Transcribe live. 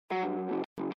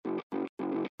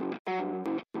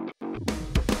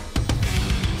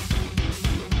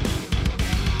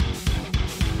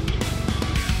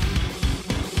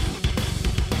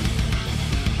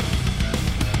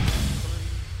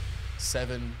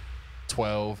7,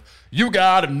 12. You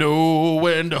gotta know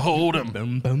when to hold 'em.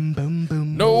 Boom, boom, boom,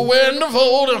 boom. Know when to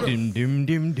fold 'em. Doom, doom,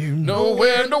 doom, doom. Know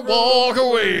when to walk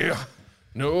away.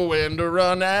 Know when to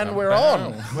run, and we're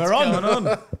on. We're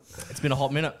on. It's been a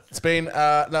hot minute. It's been,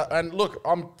 no, and look,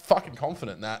 I'm fucking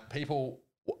confident that people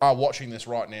are watching this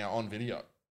right now on video.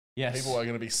 Yes. People are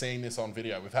going to be seeing this on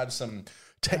video. We've had some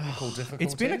technical difficulties.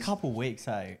 It's been a couple weeks,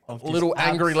 hey. Of just Little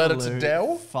angry letter to absolute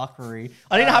Dell? Fuckery.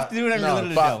 I didn't have to do an angry letter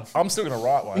to but Dell. I'm still going to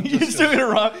write one. You're still gonna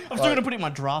write. I'm still gonna put it in my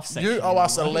draft section. You owe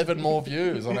us 11 more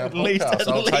views on our At least, podcast. at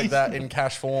I'll take least. that in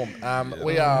cash form.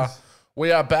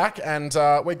 We are back, and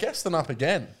we're guesting up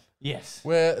again. Yes.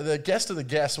 We're the guest of the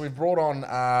guests. We've brought on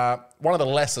one of the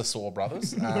lesser Saw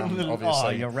brothers. Obviously, Oh,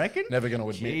 you reckon? Never going to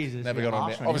admit. Jesus, never you're going to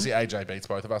harsh admit. on Obviously, AJ beats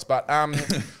both of us, but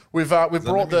we've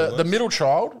brought the middle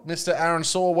child, Mr. Aaron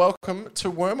Saw. Welcome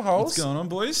to Wormholes. What's going on,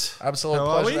 boys? Absolute How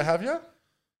are pleasure we? to have you.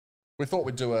 We thought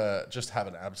we'd just have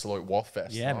an absolute waff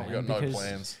fest. Yeah, We've man, got no because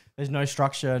plans. There's no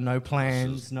structure, no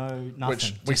plans, no nothing.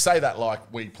 Which we say that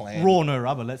like we plan. Raw, no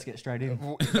rubber. Let's get straight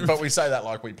in. But we say that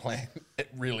like we plan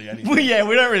really anything. Well, yeah,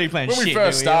 we don't really plan When shit. we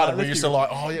first do started, we let's used be to like,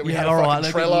 oh yeah, we Yeah, had a all fucking right,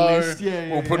 look at the Trello. list. Yeah, we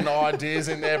were yeah. putting ideas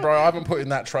in there, bro. I haven't put in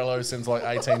that Trello since like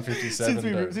 1857.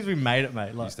 dude. since we made it,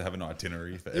 mate. Like, Used to have an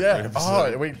itinerary for every Yeah.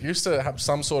 episode. Oh, we used to have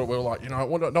some sort of. We were like, don't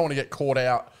want to get caught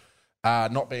out,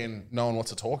 not knowing what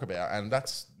to talk about, and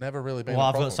that's never really been. well, a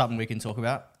I've problem. got something we can talk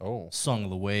about. Oh, Song of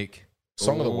the week.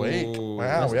 song of the week. Ooh.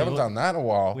 Wow, Let's we do haven't it. done that in a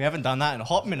while. We haven't done that in a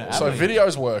hot minute. So have we?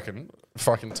 video's working.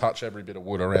 Fucking touch every bit of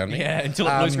wood around me. Yeah, until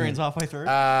it blue screens halfway through.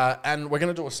 And we're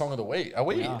gonna do a song of the week. Are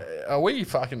we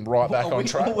fucking right back on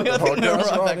track? We with are the thinking we're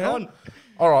podcast right back now? on.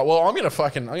 All right. Well, I'm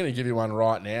gonna give you one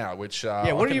right now. Which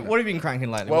Yeah, what have you been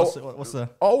cranking lately? Well, what's the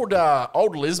old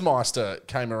Lizmeister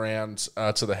came around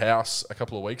to the house a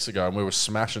couple of weeks ago, and we were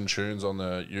smashing tunes on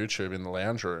the YouTube in the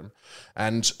lounge room,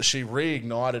 and she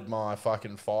reignited my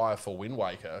fucking fire for Wind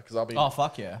Waker because I've been Oh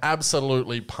fuck yeah.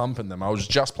 absolutely pumping them. I was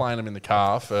just playing them in the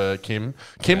car for Kim.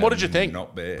 Kim, what did you think?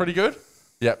 Not bad. Pretty good.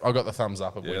 Yep, I got the thumbs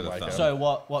up of Yeah, Wind the Waker. thumbs. So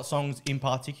what songs in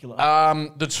particular?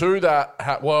 The two that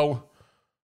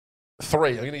three.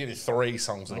 I'm going to give you 3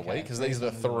 songs of the week because these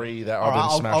are the 3 that I've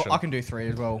been smashing. I can do 3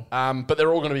 as well. But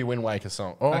they're all going to be Wind Waker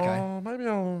songs. Oh, Okay. maybe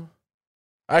I'll.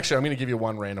 Actually, I'm going to give you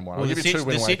one random one. Well, I'll give you 2 the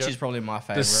Wind Waker. Sitch is probably my The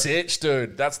favorite. Sitch,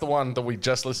 dude. That's the one that we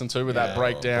just listened to with that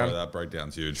breakdown. Bro, that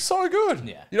breakdown's huge. So good.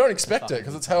 Yeah. You don't expect it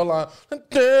because it's hell like.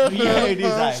 Yeah, it is,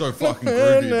 eh? So fucking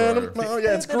groovy, bro. Oh,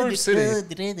 yeah, it's Groove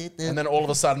City. And then all of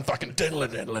a sudden, fucking diddle.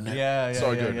 Yeah,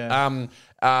 So yeah, good.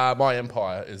 yeah. My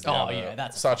Empire is the Oh, other. yeah,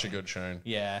 that's such a good tune.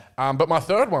 Yeah. But my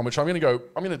third one, which I'm gonna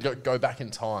go back in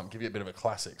time, give you a bit of a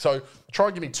classic. So try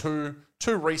and give me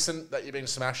two recent that you've been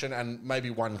smashing, and maybe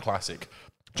one classic.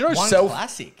 Do you know One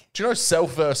classic. Do you know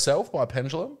Self vs Self by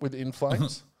Pendulum with In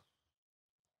Flames?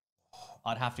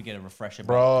 I'd have to get a refresher.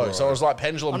 Bro, so it was like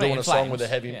Pendulum I know doing In a song with a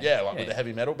Flames. heavy, Yeah. with a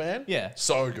heavy metal band. Yeah.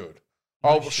 So good.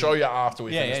 I'll show you after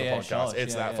we Yeah, finish yeah, the podcast. show us.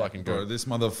 It's Yeah, that yeah. fucking Bro, good. this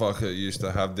motherfucker used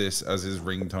to have this as his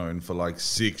ringtone for like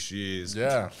 6 years.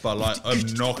 Yeah. But like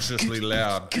obnoxiously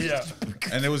loud. Yeah.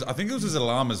 And I think it was his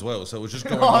alarm as well, so it was just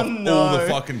going Oh, off no. all the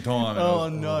fucking time. And I Oh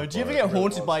was- no! Do you ever bro, get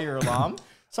haunted by your alarm?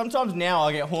 Sometimes now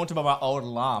I get haunted by my old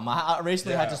alarm. I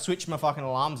recently had Yeah. to switch my fucking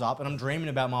alarms up, and I'm dreaming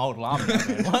about my old alarm.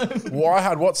 now, man. Well, I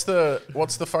had what's the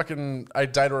fucking A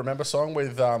Day to Remember song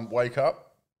with Wake Up?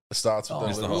 It starts with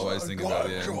Mr. Highways thinking about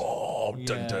it, yeah. Oh,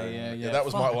 dun, Yeah, dun. yeah. That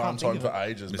was my Fuck, I alarm can't think tone of for it.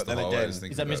 ages. Mr. But then Highways again,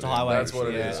 thinking Is that about Mr. it. Highway? That's what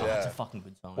it is, Oh, yeah. it's a fucking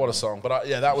good song. what a man. song. But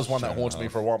that was one that haunts me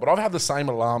for a while. But I've had the same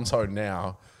alarm tone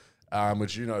now,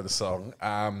 which you know the song,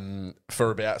 for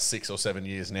about 6 or 7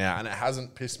 years now, and it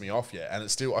hasn't pissed me off yet. And I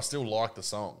still like the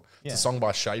song. It's Yeah. a song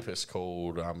by Shapers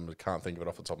called I can't think of it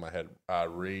off the top of my head.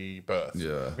 Rebirth. Yeah.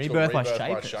 It's called Rebirth by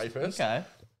Rebirth Shapers. Okay.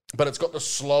 But it's got the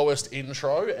slowest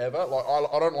intro ever. Like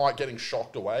I don't like getting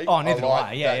shocked away. Oh, neither I do like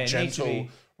I. Yeah, that yeah, it needs to gentle be-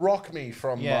 rock me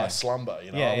from Yeah. my slumber.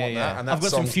 You know, Yeah, I yeah, want yeah. that. And that I've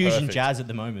got some song's fusion perfect. jazz at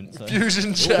the moment. So.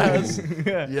 Fusion jazz.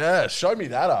 Yeah, show me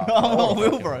that up. I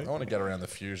will, I bro. want to get around the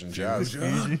fusion jazz.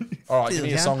 All right, give me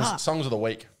your songs of the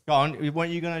week. Go on.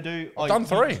 Weren't you gonna do? Oh, Done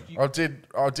 3. you- I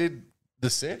did The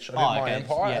Sitch. I did Oh, My okay,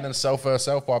 Empire, yeah. and then Self vs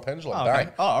Self by Pendulum. Oh, okay.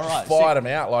 Bang. Oh, all right, Just fired them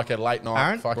out like a late night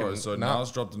Aaron? fucking. Bro, so nut.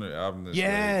 Nas dropped a new album this week.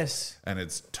 Yes. And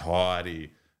it's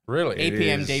tidy. Really? It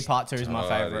EPMD is Part 2 is my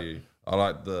tidy. favorite. I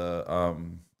like the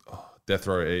Death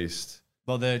Row East.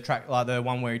 Well, the track, like the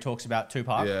one where he talks about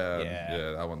Tupac.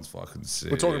 Yeah, that one's fucking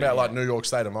sick. We're talking about like New York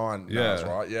State of Mind, Nas, Yeah.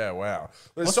 right? Yeah, wow.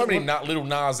 There's What's so the- many little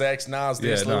Nas X, Nas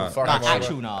this, Yeah, little nah. fucking... Nah,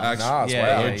 actual Nas. Nas,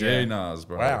 Yeah, wow. yeah, OG yeah. Nas,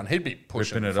 bro. Wow, and he'd be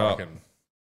pushing Whipping it up. fucking...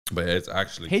 But it's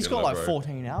actually He's got killer, like bro.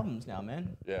 14 albums now,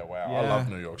 man. Yeah, wow. I Yeah. love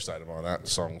New York State of Mind. That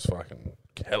song's fucking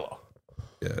killer.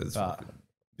 Yeah, it's But- fucking,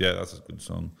 yeah, that's a good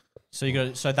song.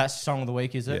 So so that's song of the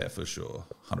week, is it? Yeah, for sure.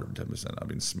 110%. I've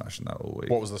been smashing that all week.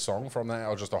 What was the song from that,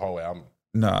 or just a whole album?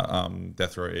 No,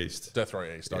 Death Row East. Death Row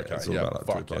East. Yeah, Okay, it's all yeah, about like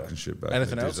fuck Tupac yeah. and shit. Back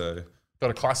Anything in the else? day. Got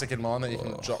a classic in mind that you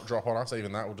can drop on us?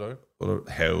 Even that will do.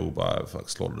 Hell by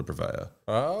Slaughter the Purveyor.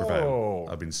 Oh,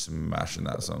 I've been smashing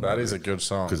that song. that is a good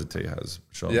song. because of T has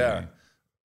shown Yeah. me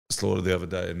Slaughter the other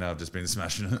day, and now I've just been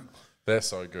smashing it. They're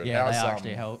so good. Yeah, How's, they are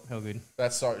actually hell good.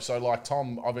 That's so like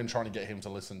Tom. I've been trying to get him to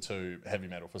listen to heavy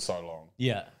metal for so long.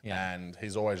 Yeah, yeah. And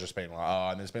he's always just been like, oh,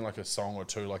 and there's been like a song or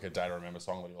two, like a Day to Remember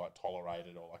song that he like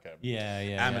tolerated, or like a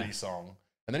Yeah. Amity song.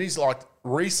 And then he's like,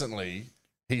 recently,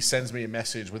 he sends me a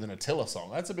message with an Attila song.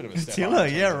 That's a bit of a step Attila, up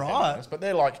in yeah, terms of right. heaviness. But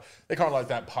they're kind of like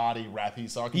that party rappy,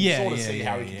 so I can sort of see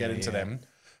how he can get into them.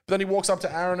 But then he walks up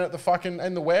to Aaron at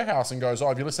in the warehouse and goes, "Oh,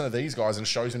 have you listened to these guys?" and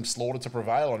shows him Slaughter to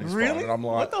Prevail on his phone. Really? And I'm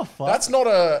like, What the fuck? That's not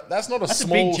a That's a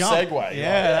small big jump. segue.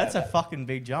 Yeah, that's a fucking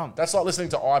big jump. That's like listening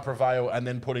to I Prevail and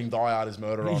then putting Die Hard is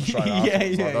Murder on straight Yeah,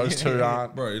 afterwards. yeah, Like, those two yeah.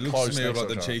 aren't Bro, he looks close at me with next like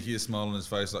the to each other. cheekiest smile on his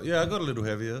face, like, yeah, I got a little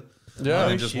heavier. Yeah. And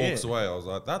then Oh, just shit. walks away. I was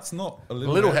like, that's not a A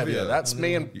little, little heavier. That's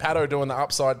me and Pato doing the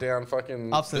upside down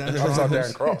Upside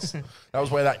down cross. That was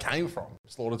where that came from.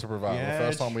 Slaughter to Prevail. Yeah, The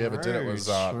first time we ever did it was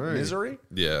true. Misery.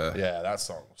 Yeah. Yeah, that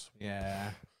song was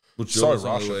Yeah. What's so your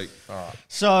song of the Russian. week?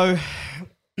 So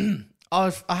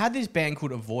I had this band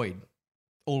called Avoid,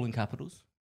 all in capitals.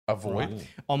 Avoid.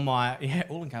 On my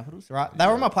all in capitals, right? They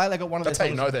were on my playlist. I got one of That's their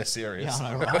how you songs- know they're serious. Yeah,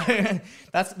 I know, right?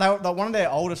 That one of their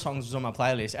older songs was on my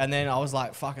playlist, and then I was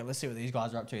like, "Fuck it, let's see what these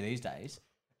guys are up to these days."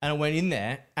 And I went in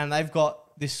there, and they've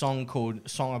got this song called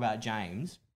 "Song About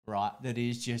James," right? That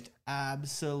is just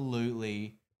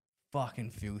absolutely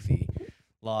fucking filthy,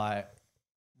 like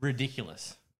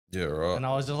ridiculous. Yeah, right. And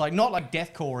I was just like, not like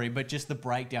deathcore-y, but just the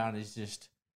breakdown is just.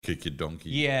 Kick your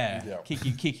donkey. Yeah, Yeah.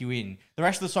 kick you in. The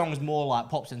rest of the song was more like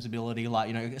pop sensibility, like,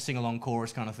 you know, a sing along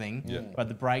chorus kind of thing. Yeah. But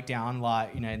the breakdown,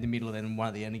 like, you know, in the middle and then one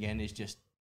at the end again is just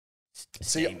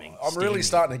See, steaming. I'm really steaming.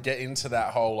 starting to get into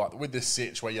that whole, like, with this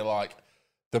sitch where you're like,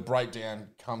 the breakdown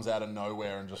comes out of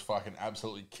nowhere and just fucking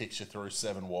absolutely kicks you through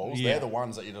 7 walls. Yeah. They're the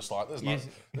ones that you're just like, Yes.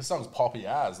 this song's poppy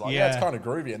as. Like, yeah, Yeah. it's kind of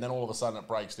groovy. And then all of a sudden it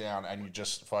breaks down and you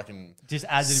just fucking Just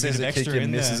adds a bit scissor of kick extra your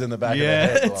in misses there. in the back yeah,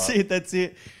 of the head. that's like. it. That's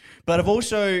it. But I've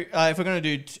also, if we're going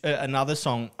to do another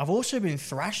song, I've also been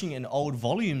thrashing an old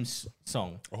Volumes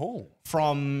song Oh.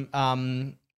 from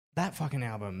that fucking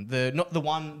album. Their most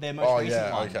Oh, recent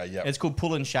yeah, one. okay, yeah. It's called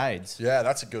Pullin' Shades. Yeah,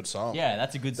 that's a good song. Yeah,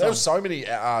 that's a good There song. were so many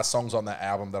songs on that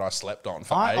album that I slept on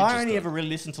for ages. I only though. ever really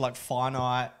listened to like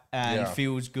Finite and Yeah.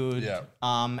 Feels Good. Yeah.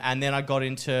 And then I got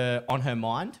into On Her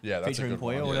Mind. Yeah, that's a featuring good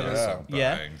one. Poya or Yeah, whatever. that song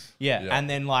Yeah. bangs. Yeah. Yeah. And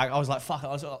then like I was like, fuck. I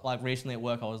was like recently at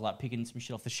work, I was like picking some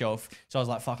shit off the shelf. So I was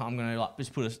like, fuck, I'm gonna like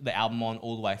just put the album on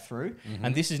all the way through.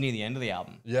 And this is near the end of the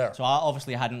album. Mm-hmm. Yeah. So I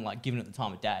obviously hadn't like given it the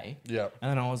time of day. Yeah.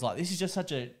 And then I was like, this is just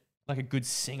such a good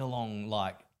sing along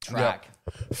like track.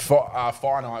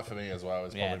 Finite for me as well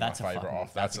is Yeah, probably my that's a favorite fucking-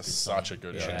 off. that's That's a good such a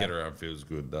good Yeah, track. Get Around feels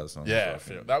good. That song. Yeah,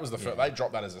 that was the first. They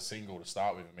dropped that as a single to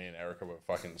start with. Me and Erica were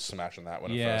fucking smashing that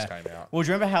when it Yeah. first came out. Well, do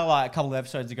you remember how like a couple of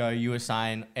episodes ago you were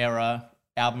saying Era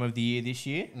album of the year this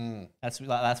year? That's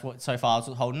what so far is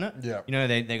what's holding it. Yeah. You know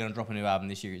they're going to drop a new album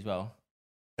this year as well.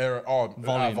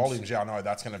 Volumes. Volumes. Yeah, I know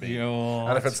that's going to be. Yeah.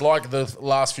 And if it's like the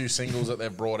last few singles that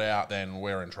they've brought out, then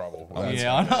we're in trouble. That's-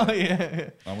 Yeah, I know. Yeah.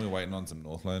 And we're waiting on some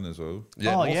Northlane as well.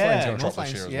 Yeah, Oh, North yeah, Lane's gonna drop North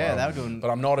this year Lane's- as yeah, well. they were doing But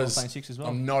I'm not North as Lane 6 as well.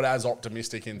 I'm not as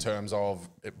optimistic in terms of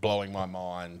it blowing my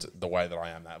mind the way that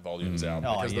I am that Volumes album,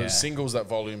 Oh, because yeah. the singles that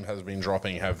Volume has been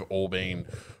dropping have all been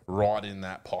right in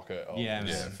that pocket of Yeah,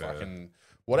 this man. fucking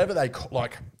whatever they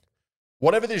like.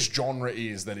 Whatever this genre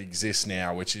is that exists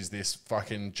now, which is this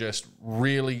fucking just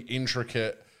really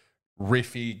intricate,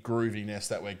 riffy grooviness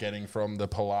that we're getting from the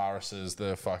Polarises,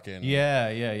 the fucking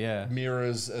Yeah.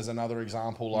 Mirrors as another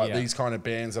example, like Yeah. these kind of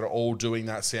bands that are all doing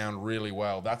that sound really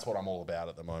well. That's what I'm all about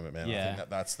at the moment, man. I Yeah. think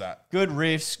that's that. Good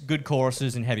riffs, good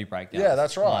choruses, and heavy breakdowns. Yeah,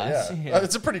 that's right. Nice. Yeah.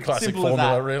 It's a pretty classic Simple as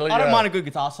formula, that. really. I don't yeah. mind a good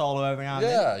guitar solo every now and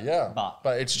then. Yeah.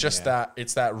 But- it's just that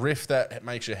it's that riff that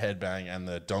makes your head bang and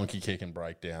the donkey kick and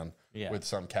breakdown Yeah. with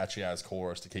some catchy ass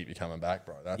chorus to keep you coming back,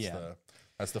 bro. That's Yeah.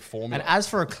 the formula. And as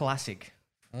for a classic,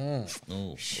 Oh,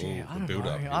 shit, I the don't build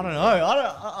know. up. I don't know.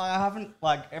 I haven't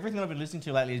like everything I've been listening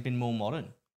to lately has been more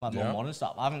modern, like more Yeah. modern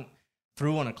stuff. I haven't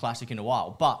threw on a classic in a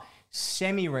while, but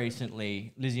semi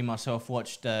recently, Lizzie and myself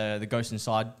watched the Ghost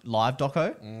Inside live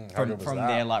doco how good was from that?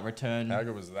 their like return. How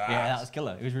good was that? Yeah, that was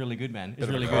killer. It was really good, man. It was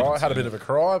Bit of really a good. cry. Had a bit of a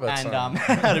cry, but And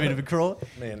had a bit of a crawl.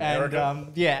 Me and and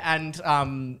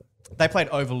Erica. they played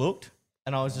Overlooked,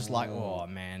 and I was just like, oh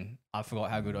man, I forgot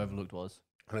how good Overlooked was.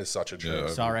 And it's such a tune. Yeah.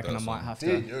 So I reckon I That might song. have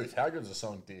Dear to. Youth. How good is the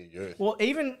song Dear Youth? Well,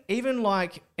 even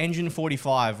like Engine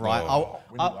 45, right? Oh,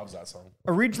 Winnie loves that song.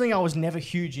 Originally, I was never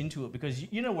huge into it because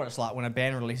you know what it's like when a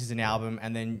band releases an album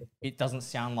and then it doesn't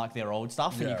sound like their old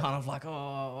stuff, and Yeah. you're kind of like,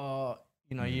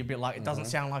 you know, you're a bit like, it doesn't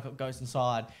sound like it goes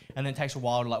inside, and then it takes a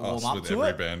while to like warm Us up with to every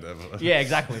it. band ever. Yeah,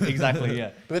 exactly,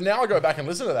 yeah. But then now I go back and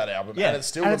listen to that album, Yeah, and it's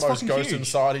still and the it's most fucking Ghost huge.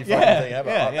 Inside fucking Yeah, thing ever.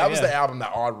 yeah, That was yeah. the album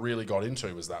that I really got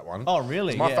into. Was that one? Oh,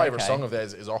 really? My Yeah, favorite okay. song of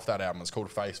theirs is off that album. It's called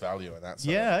Face Value, and that's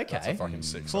Yeah, That's a okay. fucking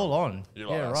sick Full song. on. You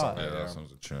like Yeah, that right. song? Yeah, that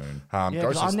song's a tune. Yeah, 'cause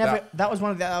Ghost is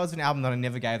that was an album that I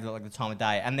never gave like the time of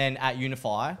day. And then at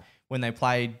Unify, when they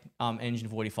played Engine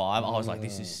 45, I was like,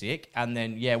 this is sick. And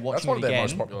then That's watching one it of their again.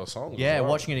 most popular songs. Yeah, as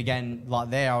well. watching it again like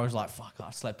there, I was like, fuck, I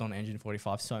slept on Engine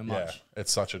 45 so Yeah, much.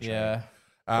 it's such a tune. Yeah.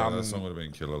 That song would have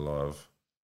been killer live.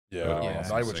 Yeah, Yeah.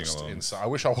 they were Sing just along. insane. I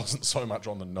wish I wasn't so much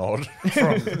on the nod.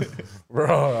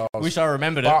 Bro, I was Wish I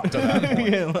remembered fucked it. at that point.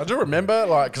 Yeah. I do remember,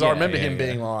 like, because I Yeah, remember yeah, him yeah.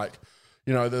 being like,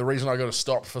 you know, the reason I got to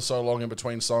stop for so long in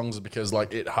between songs is because,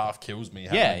 like, it half kills me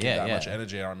having Yeah, to give yeah, that yeah. much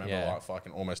energy. And I remember, Yeah. like,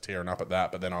 fucking almost tearing up at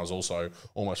that. But then I was also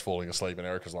almost falling asleep, and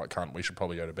Erica's like, cunt, we should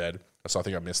probably go to bed. So I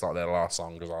think I missed, like, that last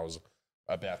song because I was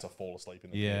about to fall asleep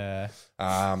in the Yeah.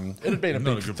 It had been a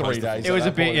Not a big good 3 place to fall days. It was at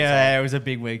a that big, point in time. yeah, it was a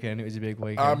big weekend. It was a big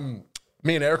weekend.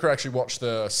 Me and Erica actually watched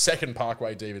the second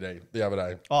Parkway DVD the other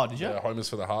day. Oh, did you? Yeah, Homers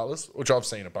for the Heartless, which I've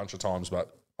seen a bunch of times,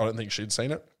 but I don't think she'd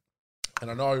seen it. And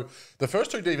I know the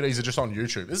first 2 DVDs are just on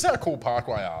YouTube. This is how cool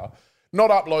Parkway are. Not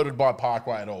uploaded by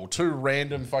Parkway at all. 2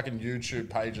 random fucking YouTube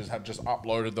pages have just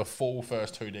uploaded the full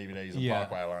first 2 DVDs of Yeah.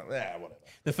 Parkway. Like, yeah, whatever.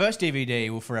 The first DVD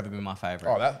will forever be my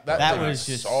favorite. Oh, that thing was is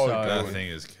just so so- That good. thing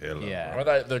is killer. Yeah. bro.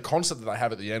 Right, the concert that they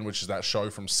have at the end, which is that show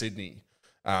from Sydney,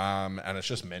 and it's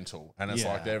just mental. And it's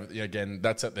Yeah. like they're again,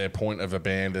 that's at their point of a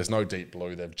band. There's no Deep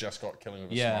Blue. They've just got Killing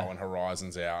with a Yeah. Smile and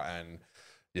Horizons out, and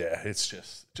yeah, it's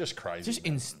just crazy. Just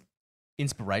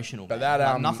inspirational. But man. that,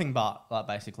 Like, nothing but like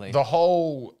basically. the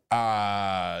whole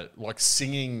like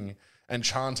singing and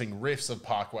chanting riffs of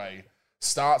Parkway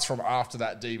starts from after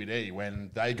that DVD when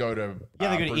they go to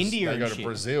Yeah, they go to India they and go to shit.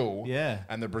 Brazil, Yeah.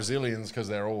 and the Brazilians, because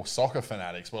they're all soccer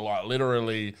fanatics, were like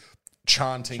literally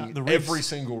chanting the riffs. every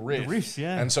single riff. The riffs,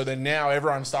 yeah. And so then now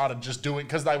everyone started just doing,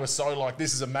 because they were so like,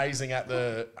 this is amazing at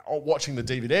the watching the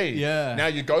DVD. Yeah. Now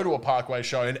you go to a Parkway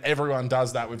show and everyone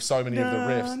does that with so many of the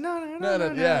riffs.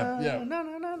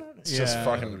 It's just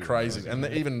fucking crazy. And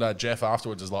even Jeff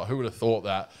afterwards is like, who would have thought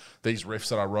that these riffs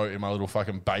that I wrote in my little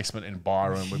fucking basement in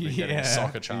Byron would be getting Yeah.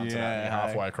 soccer chanted at me Yeah.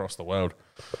 halfway across the world?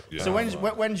 Yeah. So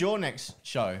when's your next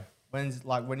show?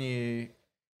 When you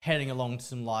heading along to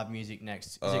some live music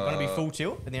next? Is it going to be Full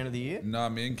Tilt at the end of the year? No,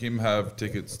 me and Kim have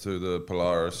tickets to the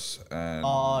Polaris and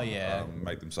Oh, yeah.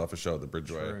 Make Them Suffer show at the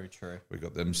Bridgeway. True. We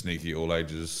got them sneaky all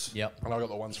ages. Yep. And I got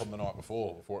the ones from the night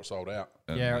before it sold out.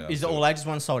 And, Yeah. Is the so- all ages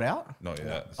one sold out? Not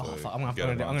yet. So Oh, fuck, I'm get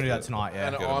gonna amongst do that it. tonight. Yeah.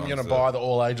 And Get I'm amongst going to it. buy the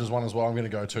all ages one as well. I'm going to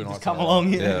go 2 nights. Come in a row.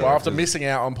 along, yeah. Yeah. Well, after missing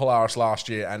out on Polaris last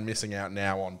year and missing out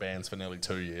now on bands for nearly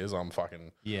 2 years, I'm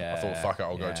fucking. Yeah, I thought, fuck it,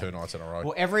 I'll go yeah. 2 nights in a row.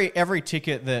 Well, every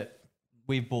ticket that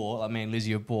we've bought, I mean,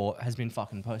 Lizzie have bought, has been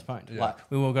fucking postponed. Yeah. Like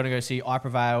we were going to go see I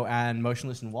Prevail and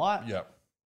Motionless in White. Yeah.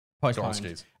 Postponed.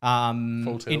 skis. In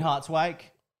Full Tilt. Heart's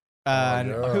Wake. And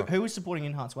yeah. who was supporting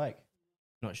In Heart's Wake?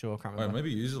 Not sure. Can't Wait, remember.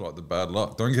 maybe use it like the bad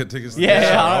luck. Don't get tickets. To Yeah, the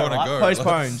show. I know, wanna right? go.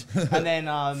 Postponed. And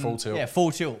then Full Tilt. Yeah,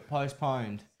 Full Tilt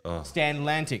postponed. Oh. Stand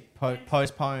Atlantic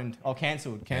postponed. Oh,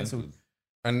 cancelled.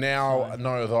 And now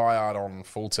no Die Hard on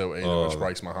Full Tilt either, Oh, which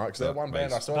breaks my heart because they're that one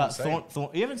band I makes- still But haven't seen.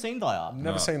 you haven't seen Die Hard?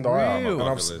 Never No. seen Die Hard, Real? and I've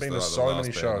Bucket list, been they're to like so the many last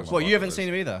band shows. on my Well, you haven't bucket seen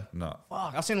him either. No.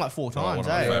 Fuck, I've seen like 4 One times.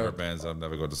 of my eh? favorite bands. I've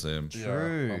never got to see them.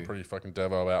 True. I'm pretty fucking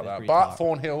devo about that. pretty But tight.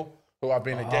 Thornhill, who I've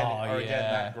been again, Oh, are again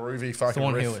yeah. that groovy fucking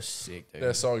Thornhill riff. is sick, dude.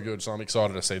 They're so good, so I'm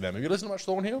excited to see them. Have you listened to much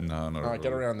Thornhill? No, not Alright,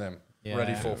 get really. around them. Yeah.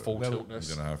 Ready for Full Well, I'm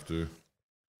Tiltness. gonna have to.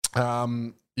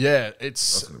 Yeah, That's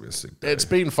it's gonna be a sick day. it's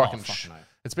been fucking fuck no.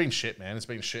 it's been shit, man. It's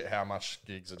been shit how much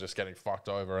gigs are just getting fucked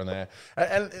over in there.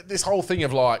 And this whole thing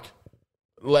of like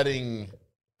letting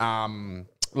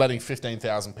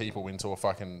 15,000 people into a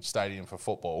fucking stadium for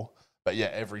football, but yeah,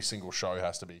 every single show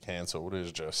has to be cancelled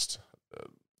is just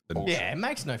bullshit. Yeah, it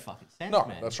makes no fucking sense, No,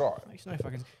 man. that's right. It makes no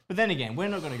fucking. But then again, we're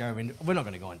not going to go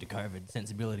into COVID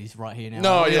sensibilities right here now. No,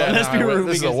 are we? yeah, let's no, be real.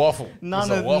 this is a because waffle. This None is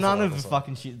a of waffle none of the episode.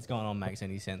 fucking shit that's going on makes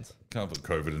any sense. Can't put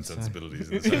COVID and sensibilities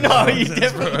in the same No, you sentence,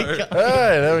 definitely bro. can't.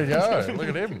 Hey, there we go. Look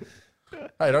at him.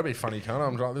 Hey, don't be funny, cunt.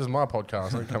 I'm this is my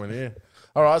podcast. I'm coming here.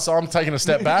 All right, so I'm taking a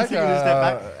step back. Taking a step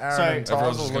back. Aaron So- and Tyler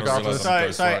Everyone's will just look gonna after realise this.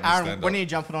 I'm So, ghostwriting Aaron, stand-up. when are you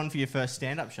jumping on for your first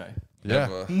stand-up show? Yeah.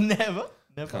 Never. Never.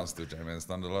 Can't steal J-Man's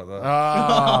thunder like that.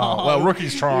 Oh, well,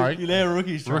 rookie's trying. Yeah,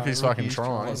 rookie's trying. Rookie's fucking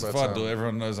trying. What's the but, fun?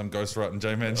 Everyone knows I'm ghostwriting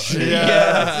J-Man shit. Yeah,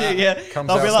 that's it, yeah. Comes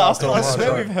They'll be out, like, starts I doing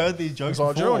swear my we've joke. heard these jokes It's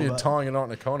like, before. you're but- tying a knot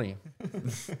in a Connie.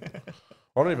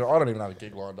 I don't even have a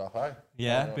gig lined up, hey?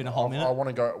 Yeah, been a whole minute. I want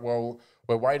to go. Well,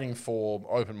 we're waiting for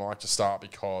open mic to start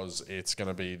because it's going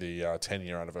to be the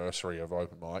 10-year anniversary of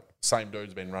open mic. Same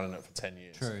dude's been running it for 10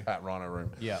 years True. at Rhino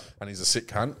Room. Yeah. And he's a sick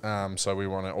cunt. So we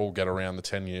want to all get around the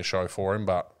 10-year show for him,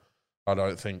 but I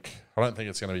don't think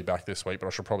it's going to be back this week, but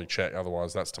I should probably check.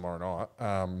 Otherwise, that's tomorrow night.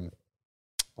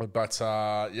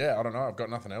 Yeah, I don't know. I've got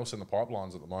nothing else in the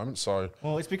pipelines at the moment. So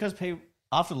Well, it's because people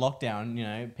after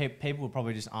lockdown, people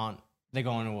probably just aren't. They're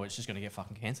going, oh, it's just going to get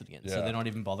fucking cancelled again. So Yeah. they're not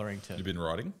even bothering to. You've been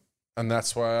writing? And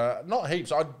that's where, not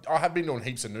heaps. I have been doing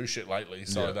heaps of new shit lately.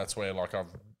 So Yeah. that's where, like, I'm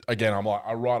like,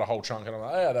 I write a whole chunk and I'm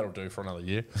like, yeah, that'll do for another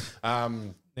year.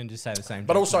 Then just say the same.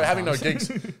 But joke also having no sometimes.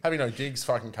 gigs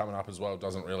fucking coming up as well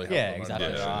doesn't really help. Yeah, the exactly.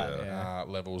 motivation, Right, yeah.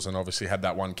 levels. And obviously had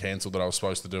that one cancelled that I was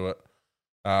supposed to do at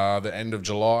the end of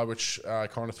July, which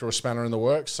kind of threw a spanner in the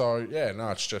works. So, yeah, no,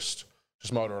 it's just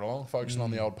motoring along, focusing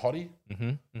on the old potty.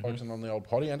 Focusing on the old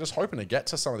potty and just hoping to get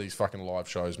to some of these fucking live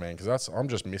shows, man, because I'm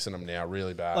just missing them now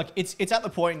really bad. Like it's at the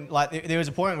point, like there was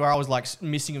a point where I was like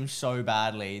missing them so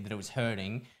badly that it was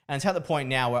hurting, and it's at the point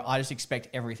now where I just expect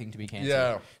everything to be cancelled.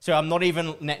 Yeah. So I'm not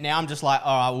even now. I'm just like,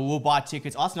 all right, well, we'll buy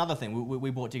tickets. Oh, that's another thing.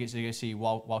 We bought tickets to go see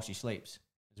while she sleeps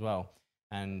as well.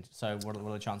 And so what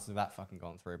are the chances of that fucking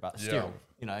going through? But still,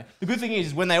 the good thing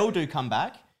is when they all do come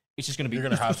back, it's just going to be. You're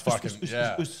going to have fucking,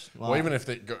 yeah. Like, Well, even if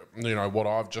they go,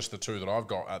 just the two that I've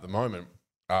got at the moment,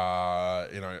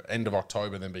 end of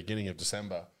October, then beginning of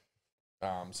December.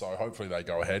 So hopefully they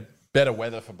go ahead. Better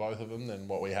weather for both of them than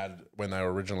what we had when they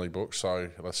were originally booked. So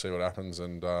let's see what happens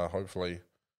and hopefully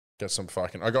get some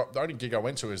fucking. The only gig I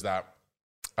went to is that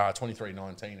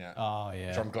 2319 at. oh yeah.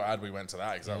 Which I'm glad we went to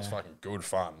that because that was fucking good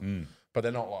fun. But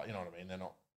they're not like, you know what I mean? They're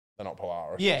not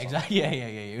Polaris. or Yeah, something. exactly. Yeah.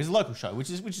 It was a local show, which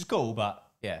is cool, but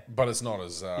yeah. But it's not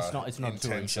as It's not a touring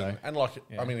intense show. and like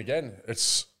I mean again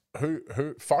it's who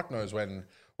fuck knows when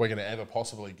we're going to ever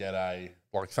possibly get a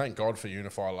like thank God for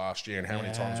Unify last year and how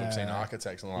many times we've seen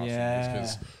Architects in the last few years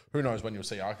because who knows when you'll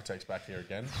see Architects back here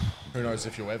again. Who knows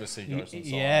if you'll ever see Ghost Inside.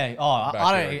 Yeah. Oh, back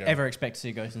I here don't again. ever expect to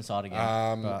see Ghost Inside again.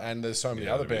 but- And there's so many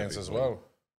Yeah, other that'd be a bands big as one. well.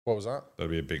 What was that?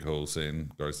 That'd be a big haul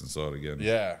seeing Ghost Inside again.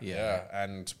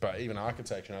 Yeah. But even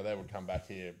Architects, they would come back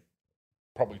here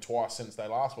probably twice since they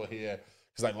last were here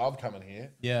because they love coming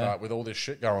here. Yeah. But with all this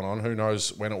shit going on, who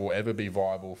knows when it will ever be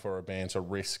viable for a band to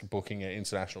risk booking an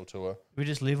international tour. We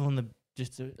just live on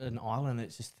an island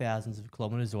that's just thousands of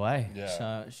kilometers away. Yeah.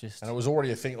 So it's just. And it was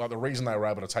already a thing. Like the reason they were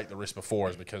able to take the risk before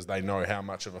is because they know how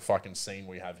much of a fucking scene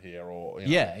we have here.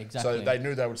 Yeah, exactly. So they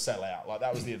knew they would sell out. Like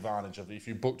that was the advantage of if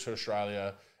you booked to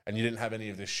Australia and you didn't have any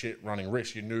of this shit running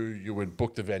risk, you knew you would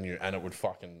book the venue and it would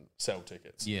fucking sell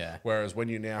tickets. Yeah. Whereas when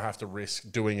you now have to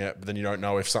risk doing it, but then you don't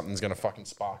know if something's going to fucking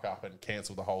spark up and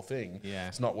cancel the whole thing. Yeah.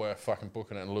 It's not worth fucking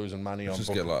booking it and losing money on Just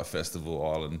booking. get like a festival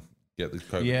island. Get the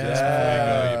COVID Yeah. test before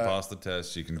you go. You pass the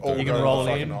test. You can All You go can to roll the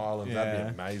fucking in. island. That'd Yeah. be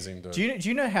amazing, dude. Do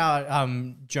you know how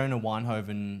Jonah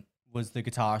Weinhoven was the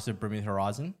guitarist of Bring Me the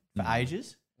Horizon for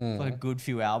ages? For like a good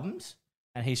few albums,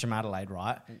 and he's from Adelaide,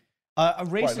 right? A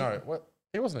Wait, recent, no. What?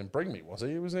 He wasn't in Bring Me, was he?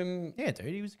 He was in... Yeah, dude,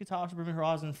 he was the guitarist of Bring Me the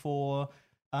Horizon for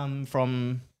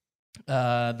from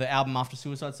the album after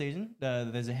Suicide Season.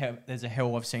 There's a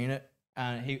hell I've seen it.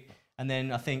 And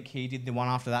then I think he did the one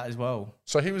after that as well.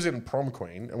 So he was in Prom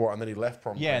Queen, and then he left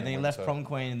Prom Queen. Yeah, and then he went left to- Prom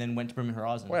Queen and then went to Bring Me the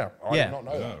Horizon. Wow, I Yeah. did not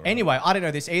know that. Anyway, I didn't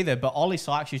know this either, but Ollie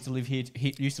Sykes used to live here.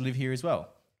 He used to live here as well.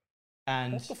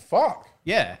 And What the fuck?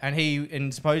 yeah,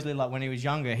 and supposedly like when he was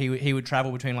younger, he would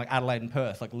travel between like Adelaide and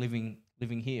Perth, like living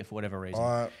here for whatever reason.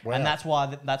 Wow. And that's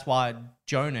why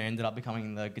Jonah ended up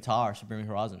becoming the guitarist of Bring Me the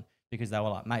Horizon because they were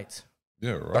like mates.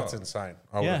 Yeah, right. That's insane.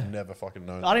 I would Yeah. have never fucking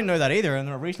known. I didn't know that either, and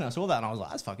then recently I saw that and I was like,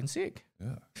 that's fucking sick.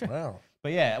 Yeah. Wow.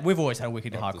 But yeah, we've always had a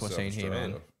wicked Up to hardcore South scene here,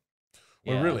 man. Australia.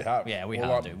 We Yeah. really have. Yeah, we Well,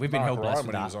 have, like dude. We've been Mark hell blessed Ryan with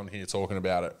when he that. was on here talking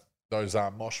about it. Those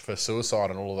Mosh for Suicide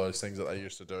and all of those things that they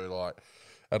used to do. Like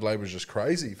Adelaide was just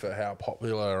crazy for how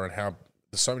popular and how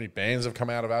there's so many bands have come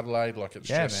out of Adelaide. Like it's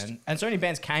Yeah, just man. And so many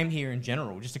bands came here in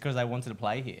general just because they wanted to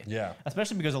play here. Yeah.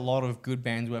 Especially because a lot of good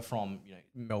bands were from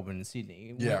Melbourne and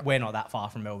Sydney. Yeah. We're not that far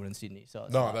from Melbourne and Sydney. So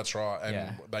it's No, like- that's right. And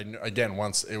Yeah. they again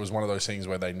once it was one of those things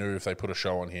where they knew if they put a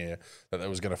show on here that it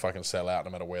was going to fucking sell out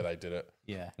no matter where they did it.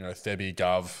 yeah. Thebby,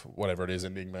 Gov, whatever it is,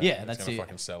 Enigma. Yeah, it's that's going it. to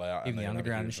fucking sell out. Even the they're gonna have a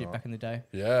underground and huge shit night. back in the day.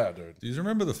 Yeah, dude. Do you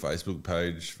remember the Facebook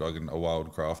page fucking A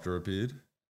Wild Crafter appeared?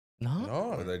 No.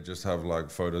 Where No. they just have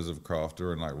like photos of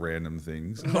Crafter and like random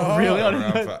things. Oh, really? I Going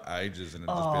didn't around know. for ages and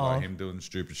it'd just be like him doing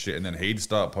stupid shit. And then he'd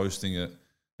start posting it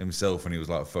himself, and he was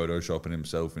like photoshopping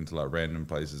himself into like random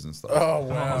places and stuff. Oh, It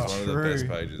wow. was one of the best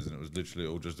pages, and it was literally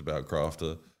all just about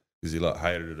Crafter because he like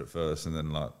hated it at first, and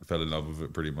then like fell in love with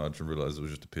it pretty much, and realized it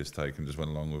was just a piss take, and just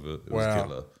went along with it. It was Wow.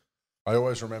 killer. I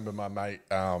always remember my mate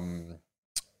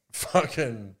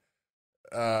fucking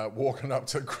walking up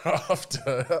to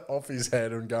Crafter off his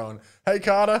head and going, "Hey,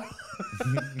 Carter."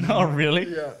 Oh, really?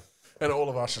 Yeah. And all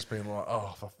of us just being like,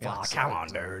 "Oh, for Oh, fuck's come sake, on,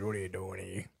 dude. What are you doing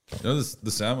here? You know,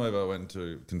 the Soundwave I went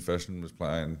to, Confession was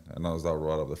playing, and I was like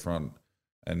right up the front,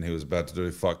 and he was about to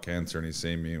do Fuck Cancer, and he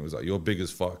seen me and was like, "You're big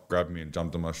as fuck," grabbed me and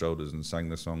jumped on my shoulders and sang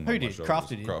the song. Who on my did? shoulders. Crafter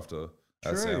did? Crafter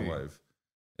at True. Soundwave.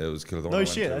 It was killer. The No one I went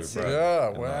shit, to that's with sick. Brad. Yeah,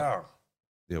 And, like, wow.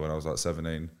 yeah, when I was like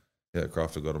 17, yeah,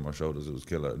 Crafter got on my shoulders. It was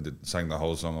killer, and sang the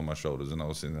whole song on my shoulders, and I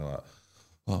was sitting there like,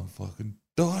 "Oh, I'm fucking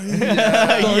dying."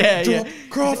 Yeah, Drop yeah.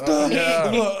 Crafter.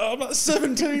 Yeah. I'm like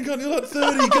 17, can't you like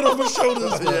 30? Get off my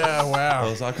shoulders. Yeah, I wow.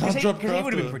 was like, I can't drop Because he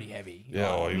would have been Crafter. pretty heavy. Yeah,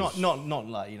 Like, well, he was- not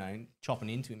like, chopping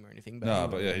into him or anything. But No,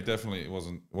 but yeah, he definitely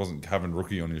wasn't having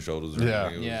Rookie on your shoulders. Or Yeah.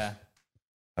 anything. It was yeah.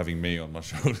 having me on my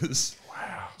shoulders.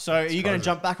 So are you going to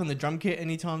jump back on the drum kit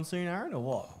anytime soon, Aaron, or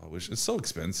what? I wish it's so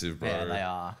expensive, bro. Yeah, they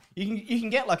are. You can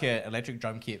get like an electric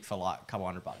drum kit for like a couple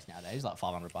 $100 nowadays, like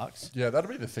 $500. Yeah, that'd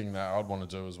be the thing that I'd want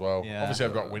to do as well. Yeah. Obviously,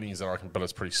 I've got Winnies that I can, but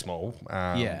it's pretty small.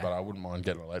 Yeah. But I wouldn't mind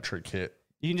getting an electric kit.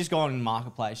 You can just go on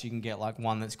Marketplace. You can get like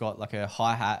one that's got like a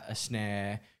hi hat, a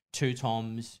snare, 2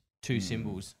 toms, 2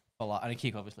 cymbals for like, and a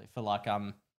kick obviously for like like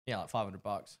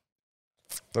 $500.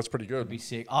 That's pretty good. It'd be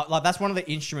sick. Like that's one of the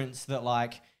instruments that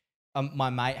like my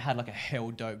mate had like a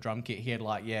hell dope drum kit. He had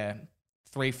like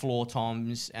 3 floor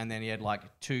toms, and then he had like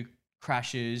 2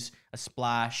 crashes, a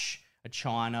splash, a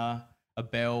china, a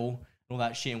bell, all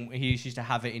that shit. And he used to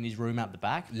have it in his room out the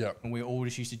back. Yep. And we all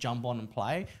just used to jump on and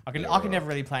play. I can never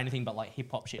really play anything but like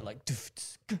hip hop shit, like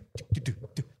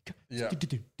Yeah.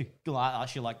 like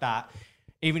shit like that.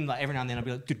 Even like every now and then I'd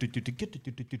be like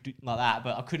like that,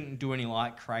 but I couldn't do any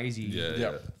like crazy Yeah, Yeah.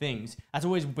 yeah. things. That's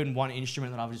always been one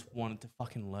instrument that I've just wanted to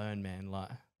fucking learn, man. Like,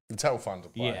 It's hell fun to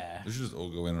play. yeah, We should just all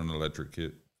go in on an electric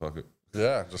kit. Fuck it.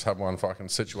 Yeah, just have one fucking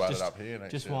situated Just- up here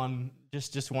next just year. one,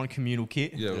 just one communal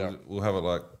kit. Yeah, Yeah. We'll have it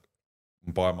like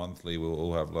bi-monthly. We'll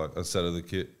all have like a set of the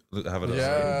kit. Have it at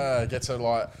Yeah, get to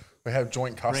like, we have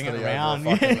joint Bring custody it over around,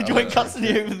 a fucking joint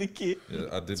custody over the kit. Yeah,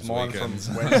 I did Mine weekends.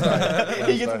 from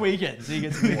Wednesday. He gets weekends. He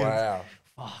gets weekends. Wow.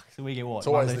 Fuck. So we get what? It's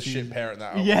always Monday, the shit Tuesday? parent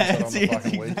that Yeah, opens it on the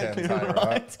fucking weekends, exactly hey,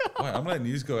 right? Wait, I'm letting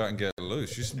you go out and get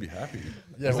loose. You should be happy.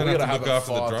 Yeah, You but don't we gotta have to have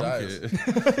look it after the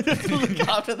 5 drum days. kit. Look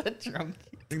after the drum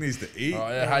kit. He needs to eat. Oh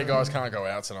yeah, hey guys, can't go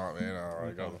out tonight, man. All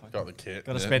right, got the kit.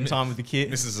 Got to spend time with the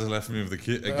kit. Mrs. has left me with the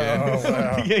kit again. Oh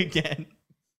wow. Again.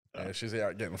 Yeah, she's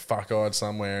out getting fuck-eyed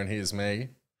somewhere, and here's me.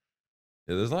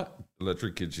 Yeah, there's like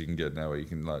electric kits you can get now where you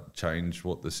can like change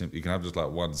what the you can have just like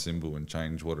one symbol and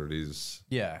change what it is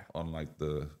Yeah. on like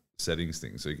the settings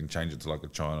thing, so you can change it to like a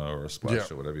china or a splash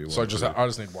Yeah. or whatever you want. So to just do. I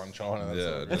just need one china. That's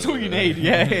Yeah. it. That's all you need.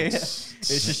 Yeah. It's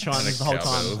just trying And a the whole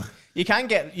cowbell. time. You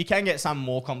can get some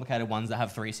more complicated ones that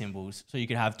have 3 symbols. So you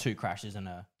could have 2 crashes and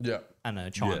a china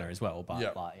Yeah. as well. But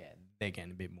Yeah. like they're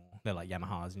getting a bit more. They're like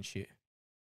Yamahas and shit.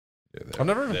 Yeah, I've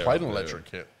never even they're played up an there. electric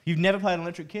kit. You've never played an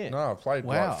electric kit? No, I've played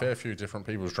Wow. like a fair few different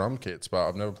people's drum kits, but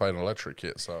I've never played an electric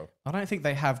kit. So I don't think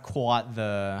they have quite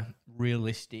the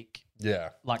realistic yeah,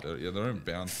 like Yeah, they're in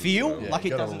bounces. Feel? as well. yeah, Like you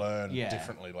it got to doesn't- learn yeah.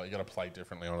 differently. Like you got to play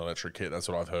differently on an electric kit. That's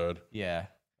what I've heard. yeah.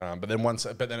 But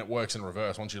then it works in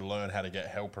reverse. Once you learn how to get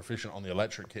hell proficient on the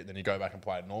electric kit, then you go back and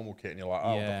play a normal kit, and you're like,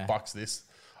 oh, Yeah. what the fuck's this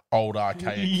old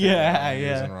archaic kit that Yeah, I'm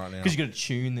yeah. using right now? Because you got to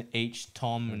tune each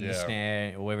tom and the Yeah.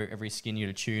 snare or every skin. You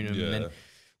got to tune them, and Yeah. then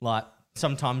like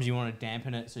sometimes you want to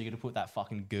dampen it, so you got to put that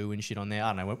fucking goo and shit on there.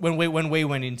 I don't know. When we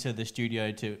went into the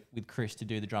studio with Chris to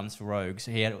do the drums for Rogues,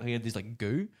 he had this like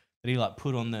goo that he like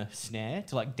put on the snare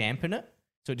to like dampen it,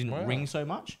 so it didn't Wow. ring so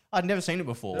much. I'd never seen it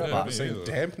before. Yeah, I've but never seen either.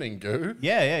 dampening goo.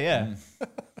 yeah.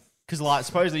 Because like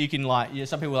supposedly you can like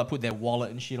some people like put their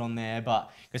wallet and shit on there,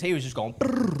 but because he was just going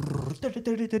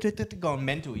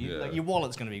mental, like your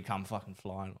wallet's gonna become fucking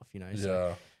flying off, So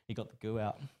Yeah. he got the goo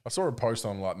out. I saw a post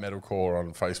on like metalcore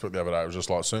on Facebook the other day. It was just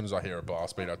like, as soon as I hear a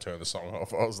blast beat, I turn the song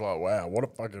off. I was like, wow, what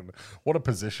a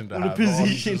position to have.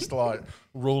 position. I'm just like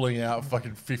ruling out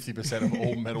fucking 50% of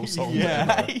all metal songs.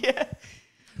 Yeah, ever. yeah.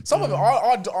 Some of them,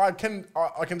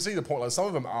 I can see the point. Like some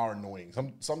of them are annoying.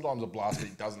 Sometimes a blast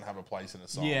beat doesn't have a place in a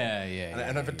song. Yeah.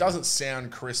 And if it doesn't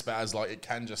sound crisp as like it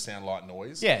can just sound like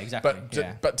noise. Yeah, exactly, But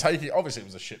yeah. but taking obviously it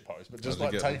was a shit post, but just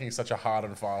How'd you like get taking such a hard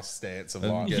and fast stance of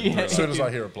And like get Yeah. as soon as I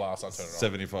hear a blast, I turn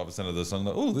it off. 75% of the song,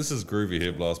 like, oh, this is groovy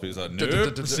here, blast beat. It's like,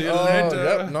 nope, see you Oh, later.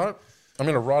 yep, no. I'm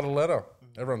gonna write a letter.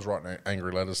 Everyone's writing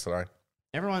angry letters today.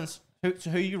 Everyone's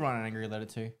who you run an angry letter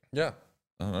to? Yeah.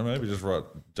 I don't know, maybe just write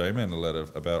J-Man a letter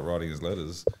about writing his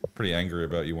letters. Pretty angry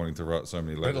about you wanting to write so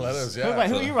many letters. Letters, Wait, yeah.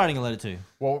 who are you writing a letter to?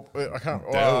 Well, I can't.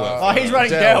 Oh, he's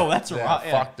writing Dell. That's right.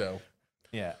 Yeah. Fuck Dell.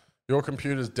 Yeah. Your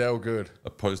computer's Dell good. A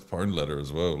postponed letter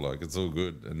as well. Like, it's all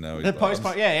good. And now he's The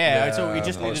postpone. Yeah. It's all, we Yeah,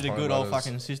 just needed a postpone good old letters.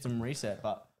 fucking system reset,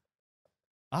 but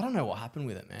I don't know what happened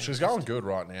with it, man. She's going good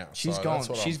right now. She's so going. that's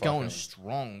what She's I'm going fucking-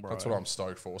 strong, bro. That's what I'm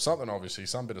stoked for. Something obviously,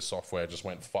 some bit of software just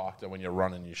went fucked, and when you're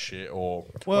running your shit, or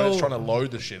when Well- it's trying to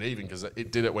load the shit, even because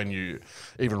it did it when you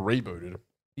even rebooted,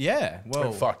 Yeah.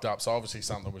 Well, it fucked up. So obviously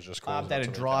something was just I causing it to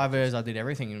updated be- drivers. I did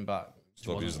everything, but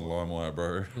Stop using LimeWire,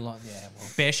 bro. well,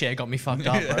 Bear Share got me fucked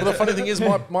up, bro. But the funny thing is,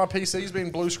 my PC's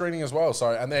been blue screening as well.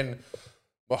 So and then,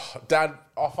 Dad,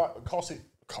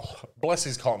 bless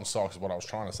his cotton socks is what I was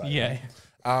trying to say. Yeah.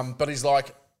 But he's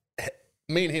like,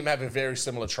 me and him have a very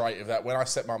similar trait of that when I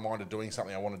set my mind to doing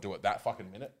something, I want to do it that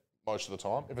fucking minute most of the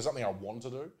time. If it's something I want to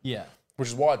do, Yeah. which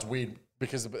is why it's weird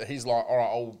because he's like, all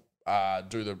right, I'll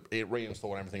do the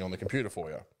reinstall and everything on the computer for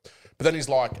you. But then he's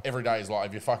like, every day he's like,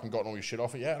 have you fucking gotten all your shit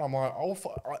off it yet? And I'm like,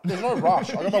 there's no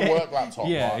rush. I got my work laptop.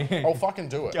 Yeah, like, yeah. I'll fucking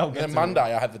do it. I'll And get then to Monday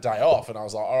I had the day off and I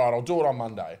was like, all right, I'll do it on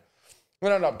Monday.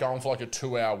 Then I ended up going for like a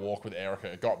 2-hour walk with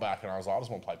Erica. Got back and I was like, I just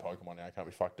want to play Pokemon now. I can't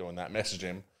be fucked doing that. Messaged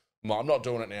him. I'm like, I'm not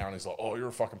doing it now. And he's like, oh, you're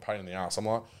a fucking pain in the ass. I'm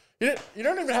like, you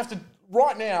don't even have to,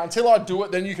 right now, until I do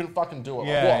it, then you can fucking do it.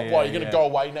 Yeah, Like, what, you're going yeah. to go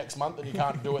away next month and you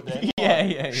can't do it then?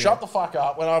 Yeah. Shut the fuck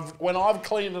up. When I've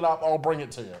cleaned it up, I'll bring it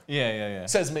to you. Yeah.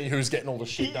 Says me who's getting all the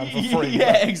shit done for free.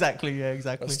 Yeah, exactly. Yeah,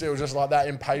 exactly. But still just like that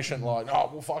impatient, like, oh,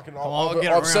 well, fucking, on, get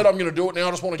it I've said around. I'm going to do it now.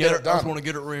 I just want to get it I just done. want to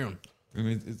get it round. I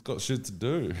mean, it's got shit to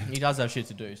do. He does have shit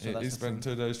to do. So He that's the spent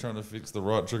thing. 2 days trying to fix the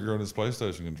right trigger on his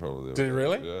PlayStation controller. the Did he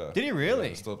other day. really? Yeah. Did he really?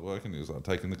 Yeah, it stopped working. He was like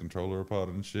taking the controller apart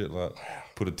and shit. Like,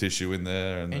 put a tissue in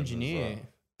there and then just, Engineer. like,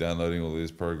 downloading all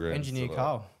these programs. Engineer to, like,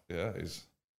 Carl. Yeah, I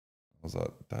was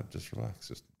like, Dad, just relax.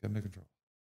 Just get a new controller.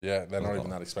 Yeah, they're not even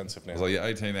that expensive now. I was like, yeah,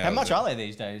 18 hours. How much are they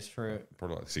these days for?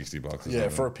 Probably like $60 or Yeah, something.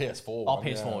 for a PS4. Oh, one,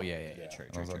 PS4. Yeah. True.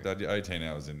 And I was like, Dad, you're 18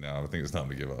 hours in now. I think it's time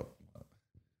to give up.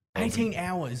 18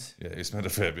 hours. Yeah, he spent a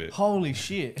fair bit. Holy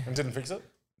shit. And didn't fix it?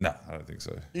 No, I don't think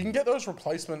so. You can get those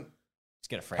replacement Let's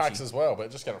get a packs freshie. as well,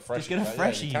 but just get a freshie. Just get a Yeah,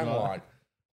 freshie, you can bro. like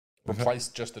replace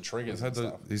just the triggers and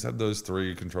stuff. He's had those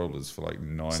 3 controllers for like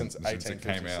Since since it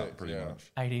came out, 1856, pretty yeah.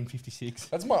 much. 1856.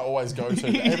 That's my always go to. If Is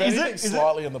it? anything Is it?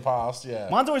 slightly in the past, yeah.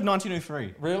 Mine's always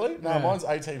 1903. Really? No, Yeah. mine's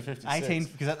 1856. 18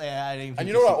 because that's 1856. And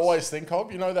you know what I always think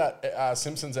of? You know that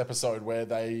Simpsons episode where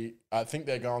I think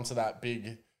they're going to that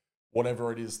big,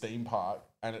 whatever it is, theme park,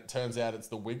 and it turns out it's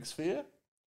the Wig Sphere.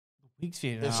 Wig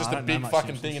Sphere. It's No, just I a don't know big much fucking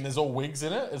Simpsons. thing, and there's all wigs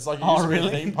in it. It's like Oh, a really?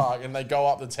 theme park, and they go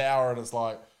up the tower, and it's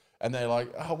like, and they're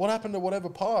like, oh, what happened to whatever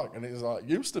park? And he's like,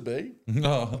 used to be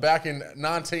No. back in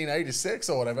 1986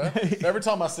 or whatever. Every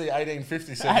time I see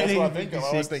 1856, that's what I think of. I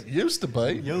always think used to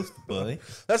be. Used to be.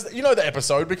 That's you know the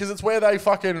episode because it's where they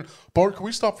fucking Bart, can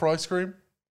we stop for ice cream?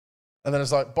 And then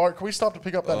it's like, Bart, can we stop to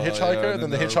pick up that Oh, hitchhiker? yeah, and then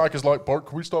and the then hitchhiker's like, Bart,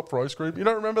 can we stop for ice cream? You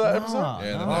don't remember that episode? Nah.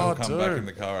 Yeah, and then Oh, they'll come back dude. in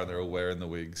the car and they're all wearing the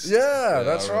wigs. Yeah,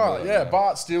 that's I remember right. that, Yeah,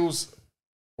 Bart steals,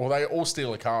 well, they all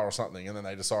steal a car or something, and then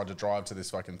they decide to drive to this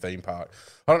fucking theme park.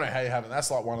 I don't know how you haven't. That's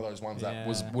like one of those ones that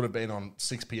Yeah. would have been on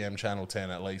 6 p.m. Channel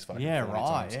 10 at least. Fucking Yeah, 40 right.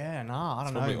 times. Yeah, nah, I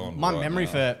don't probably know. on My right memory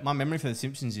now. for The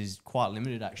Simpsons is quite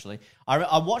limited actually.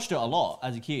 I watched it a lot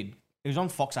as a kid. It was on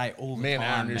Fox 8 all the Me time.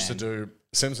 and Aaron used to man. do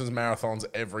Simpsons marathons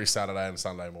every Saturday and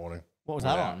Sunday morning. What was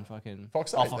that Yeah. on? Fucking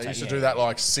Fox 8. Oh, Fox They used 8, to do that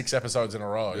like 6 episodes in a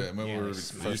row. Yeah, remember Yeah, we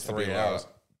it's were for used to 3 be hours.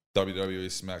 like WWE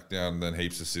SmackDown, then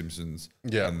heaps of Simpsons.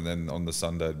 Yeah. And then on the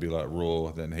Sunday it'd be like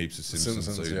Raw, then heaps of Simpsons.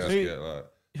 Simpsons, so you yeah.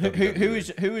 just get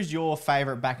like Who is your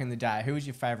favorite back in the day? Who was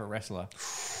your favorite wrestler?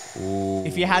 Ooh.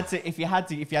 If you had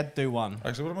to do one.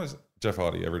 Actually, what am I? Jeff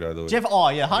Hardy every day of the week. Jeff, oh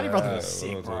yeah, Hardy Yeah, Brothers was what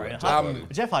sick, was bro. it? Jeff Hardy-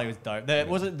 Hardy. Jeff Hardy was dope.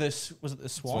 Was it the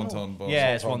Swan? Swanton Bomb.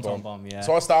 Yeah, Swanton Swanton Bomb. Bomb. Yeah.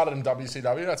 So I started in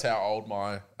WCW. That's how old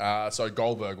my. So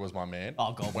Goldberg was my man.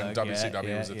 Oh, Goldberg, When yeah,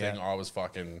 WCW was the yeah. thing, I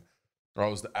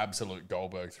was the absolute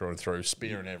Goldberg through and through,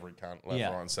 spearing every cunt left, Yeah.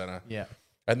 right, and center. yeah.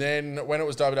 And then when it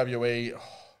was WWE,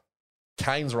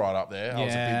 Kane's right up there. I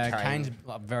was a Yeah, big Kane. Kane's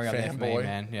like, very up there for me, fanboy.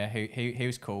 man. Yeah, he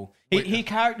was cool. His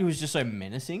character was just so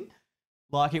menacing.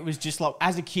 Like it was just like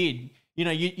as a kid, you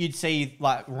know, you'd see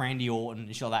like Randy Orton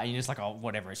and shit like that, and you're just like, oh,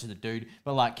 whatever, it's just a dude.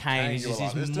 But like Kane is you just were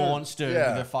like, this this dude- monster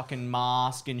yeah. with a fucking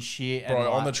mask and shit. Bro, and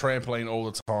on the like, trampoline all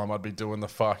the time, I'd be doing the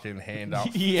fucking hand up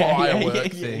Yeah, firework yeah,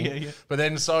 thing. yeah. But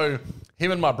then, so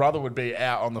him and my brother would be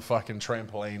out on the fucking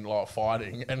trampoline, like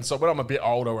fighting. And so when I'm a bit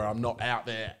older, where I'm not out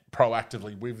there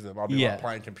proactively with them. I'd be Yeah. like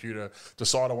playing computer,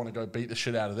 decide I want to go beat the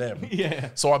shit out of them. Yeah.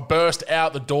 So I burst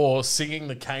out the door singing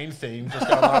the Kane theme, just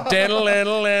going like,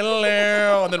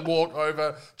 "Diddle-diddle-diddle-diddle," and then walk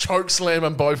over, choke slam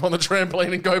them both on the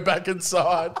trampoline and go back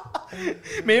inside.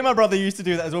 Me and my brother used to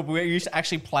do that as well. But we used to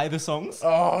actually play the songs.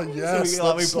 Oh, yes.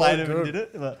 So we that's played so them good. and did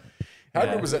it. But, How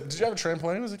yeah. good was that? Did you have a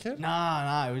trampoline as a kid?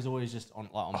 Nah, it was always just on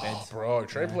beds. Bro,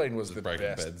 trampoline was the breaking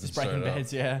best. beds. Just breaking straight up.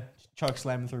 beds, yeah. Choke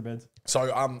slamming through beds.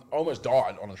 So I almost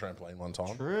died on a trampoline one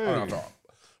time. True. I don't know,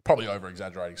 probably over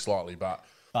exaggerating slightly, but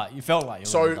But you felt like you were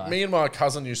so gonna die. me and my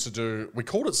cousin used to do. We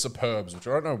called it Superbs, which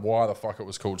I don't know why the fuck it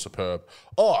was called Superb.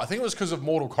 Oh, I think it was because of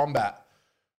Mortal Kombat.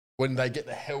 When they get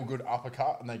the hell good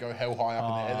uppercut and they go hell high up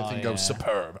in the air, the thing yeah. goes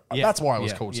superb. Yeah, That's why it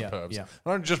was yeah, called yeah, Superbs. yeah.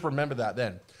 I don't just remember that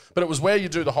then. But it was where you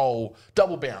do the whole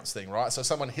double bounce thing, right? So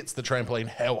someone hits the trampoline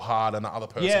hell hard and the other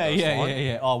person goes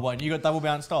fine. Oh, what? You got double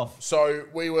bounced off? So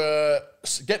we were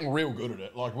getting real good at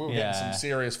it. Like we were getting some Yeah.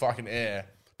 serious fucking air.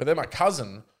 But then my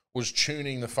cousin was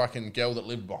tuning the fucking girl that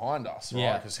lived behind us, right?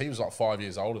 Yeah. Because he was like 5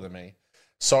 years older than me.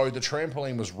 So the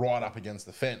trampoline was right up against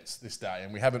the fence this day,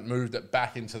 and we haven't moved it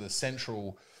back into the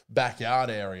central backyard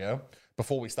area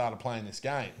before we started playing this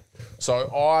game.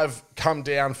 So I've come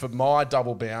down for my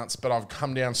double bounce, but I've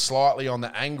come down slightly on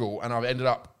the angle, and I've ended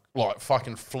up like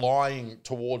fucking flying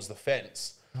towards the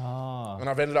fence. Oh. And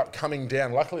I've ended up coming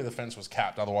down. Luckily, the fence was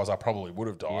capped. Otherwise, I probably would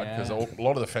have died because Yeah. a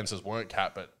lot of the fences weren't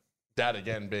capped. But Dad,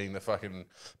 again, being the fucking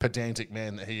pedantic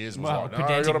man that he is, was Well, like, no, you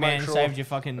pedantic got to make man sure. saved your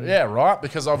fucking... Yeah, right.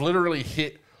 Because I've literally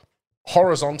hit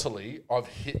horizontally. I've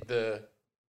hit the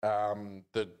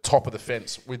top of the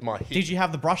fence with my hip. Did you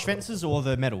have the brush fences or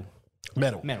the metal?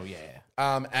 metal? Metal, yeah.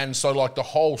 And so like the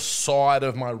whole side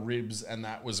of my ribs and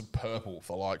that was purple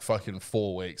for like fucking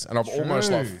 4 weeks, and I've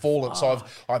almost like fallen. So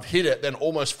I've hit it, then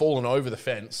almost fallen over the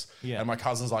fence, Yeah. and my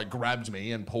cousin's like grabbed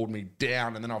me and pulled me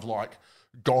down, and then I've like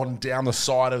gone down the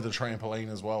side of the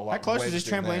trampoline as well. How Like close is this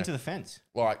wedged in trampoline there. to the fence?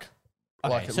 Like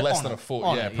so less on than it. a foot,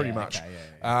 On yeah, it, pretty yeah, much. okay,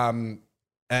 yeah.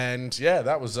 And yeah,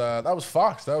 that was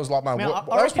fucked. That was like my Man, I that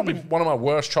was reckon- probably one of my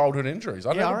worst childhood injuries.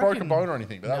 I Yeah, never I broke a reckon- bone or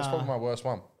anything, but that was Nah. probably my worst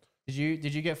one.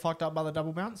 Did you get fucked up by the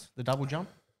double bounce? The double jump?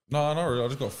 No, not really. I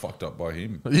just got fucked up by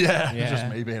him. Yeah, Yeah. just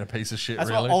me being a piece of shit. That's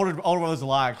really. what older brothers are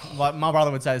like. Like my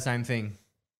brother would say the same thing.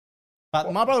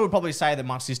 But my brother would probably say that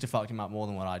my sister fucked him up more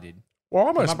than what I did. Well,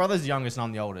 I My almost brother's the youngest and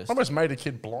I'm the oldest. almost made a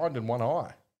kid blind in one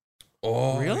eye.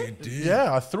 Oh, Really? you did?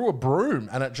 Yeah, I threw a broom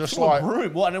and it just What, like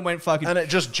broom? What? And it went fucking... and it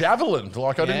just javelined.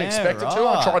 Like I didn't Yeah, expect it to.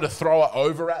 I right. tried to throw it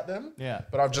over at them. Yeah.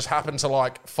 But I've just happened to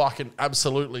like fucking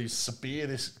absolutely spear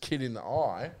this kid in the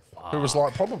eye who was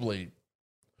like probably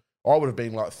I would have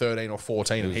been like 13 or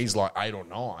 14 and he's like 8 or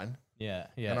 9. Yeah.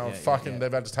 And I'm fucking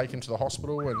they've had to take him to the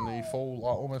hospital and he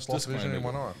almost lost vision in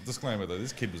one eye. Disclaimer though,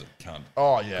 this kid was a cunt.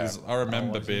 Oh yeah. 'Cause I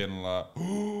remember being like,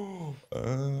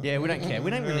 Yeah, we don't care.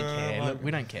 We don't really care. Look,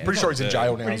 we don't care. Pretty sure he's in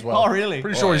jail now as well. Oh, really?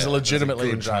 Pretty sure oh, he's yeah, legitimately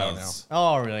in there's a good jail now. chance.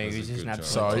 Oh, really? There's He's a just an good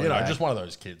absolute... So, you know, dirtbag. just one of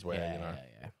those kids where, Yeah, you know,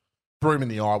 yeah. broom in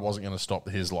the eye wasn't going to stop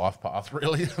his life path,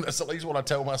 really. That's at least what I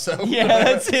tell myself. Yeah,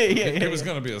 that's it. Yeah, he was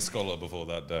going to be a scholar before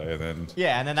that day, and then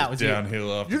yeah, and then that was it.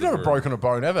 downhill after. You've the never broom. broken a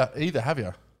bone ever either, have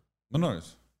you? My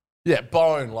nose. Yeah,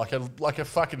 bone, like a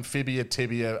fucking fibia,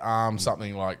 tibia, arm,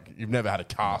 something like you've never had a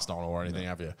cast on or anything,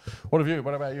 have you? What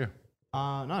about you?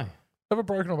 No. Never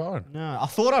broken a bone? No. I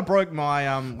thought I broke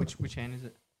my... Which hand is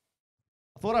it?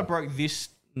 I thought I broke this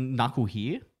knuckle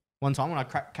here one time when I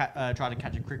tried to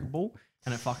catch a cricket ball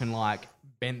and it fucking like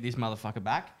bent this motherfucker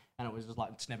back and it was just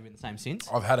like it's never been the same since.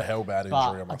 I've had a hell bad injury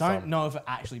But on my I don't thumb. know if it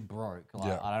actually broke. Like,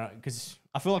 Yeah. I don't know because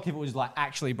I feel like if it was like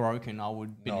actually broken, I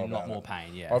would be Know in a lot about more it.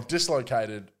 pain. Yeah. I've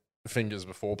dislocated fingers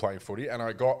before playing footy, and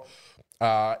I got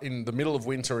in the middle of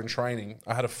winter in training.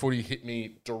 I had a footy hit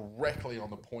me directly on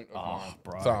the point of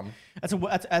my thumb, It's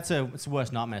the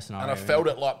worst nightmare scenario. and I felt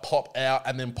it like pop out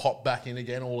and then pop back in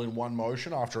again, all in one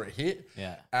motion after it hit.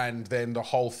 Yeah. and then the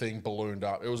whole thing ballooned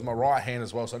up. It was my right hand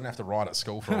as well, so I didn't have to ride at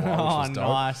school for a while. Oh, Which was dope.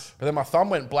 nice. But then my thumb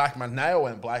went black, my nail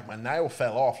went black, my nail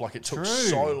fell off. Like it took True.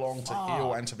 so long to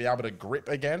heal and to be able to grip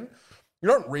again. You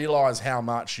don't realize how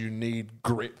much you need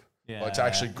grip. Like to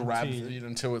actually grab it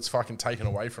until it's fucking taken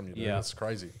away from you. Dude. Yeah. That's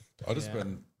crazy. I just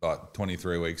spent like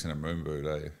 23 weeks in a moon boot,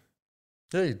 eh?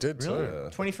 Yeah, you did Really? too.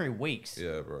 23 weeks.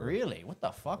 Yeah, bro. Really? What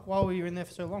the fuck? Why were you in there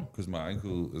for so long? Because my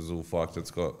ankle is all fucked.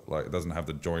 It's got like it doesn't have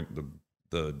the joint,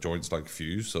 the joints like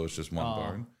fused, so it's just one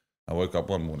bone. I woke up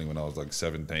one morning when I was like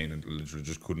 17 and literally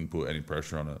just couldn't put any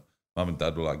pressure on it. Mum and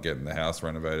Dad were like getting the house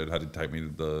renovated. Had to take me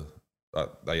to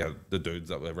they had the dudes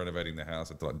that were renovating the house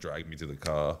had to like drag me to the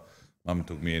car. Mum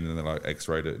took me in and then like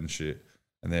x-rayed it and shit.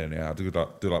 And then I had to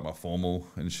do like my formal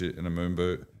and shit in a moon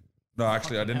boot. No,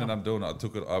 actually, I didn't end up doing it. I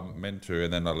took it. I meant to,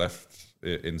 and then I left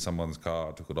it in someone's car.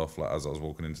 I took it off like as I was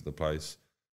walking into the place.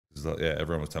 It's like, yeah,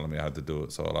 everyone was telling me I had to do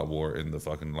it, so I like wore it in the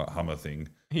fucking like Hummer thing.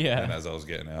 Yeah. And as I was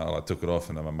getting out, I like took it off,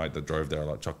 and then my mate that drove there, I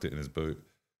like chucked it in his boot,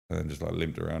 and then just like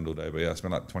limped around all day. But yeah, I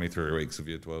spent like 23 weeks of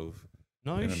year 12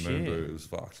 No in a moon boot. shit. It was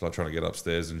fucked. Like trying to get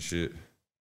upstairs and shit.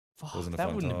 Fuck, Wasn't a that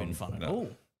fun wouldn't have time. been fun at No. all.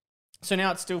 So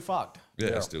now it's still fucked.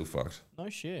 Yeah, Yeah. still fucked. No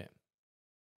shit.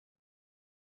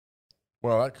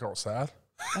 Well, that got sad.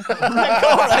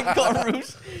 that got real.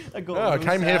 That got No, I real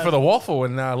came here sad. for the waffle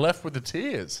and left with the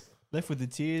tears. Left with the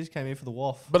tears. Came here for the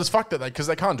waff. But it's fucked that because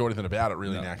they can't do anything about it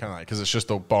really No. now, can they? Because it's just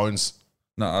the bones.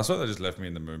 No, I swear they just left me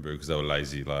in the moon boot because they were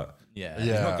lazy. Like, Yeah. he's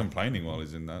Yeah. not complaining while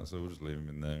he's in that, so we'll just leave him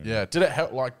in there. Yeah. Did it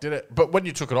help? Like, did it? But when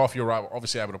you took it off, you were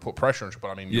obviously able to put pressure on it. But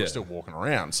I mean, you were Yeah. still walking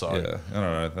around. So Yeah, I don't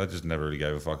know. They just never really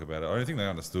gave a fuck about it. I don't think they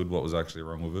understood what was actually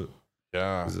wrong with it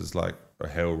yeah. because it's like a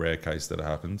hell rare case that it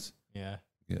happens. Yeah.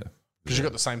 Yeah. Because you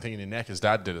got the same thing in your neck as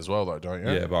Dad did as well, though, don't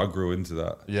you? Yeah, but I grew into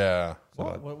that. Yeah. So,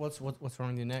 What, what's wrong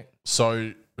with your neck?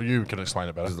 So you can explain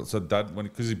it better. so Dad,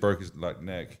 because he broke his like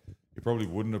neck, he probably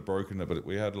wouldn't have broken it, but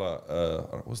we had like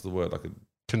what's the word, like a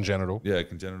Congenital.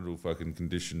 congenital fucking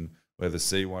condition where the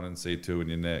C1 and C2 in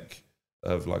your neck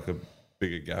have like a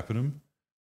bigger gap in them.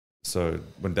 So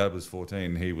when Dad was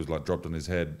 14, he was like dropped on his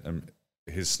head and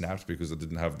his snapped because it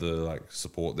didn't have the like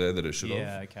support there that it should have.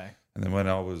 Yeah. Okay. And then when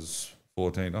I was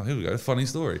 14, oh, here we go, funny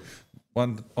story.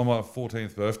 On my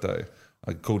 14th birthday,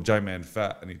 I called J-Man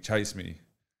fat and he chased me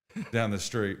down the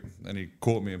street and he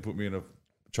caught me and put me in a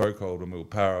chokehold when we were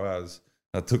paro as.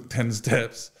 I took 10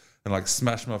 steps and like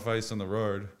smashed my face on the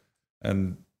road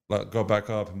and like got back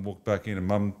up and walked back in, and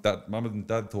mum and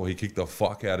dad thought he kicked the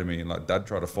fuck out of me, and like dad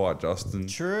tried to fight Justin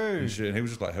True. and shit, and he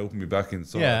was just like helping me back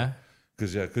inside. Yeah.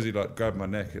 Because he like grabbed my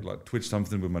neck, it like twitched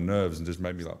something with my nerves and just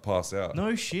made me like pass out.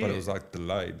 No shit. But it was like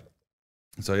delayed.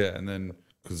 So yeah, and then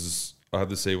because I had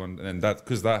the C1, and then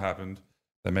because that happened,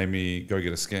 they made me go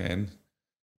get a scan.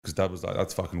 Because Dad was like,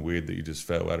 "That's fucking weird that you just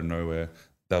fell out of nowhere."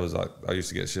 Dad was like, "I used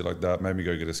to get shit like that." Made me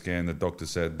go get a scan. The doctor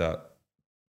said that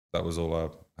was all I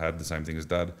had, the same thing as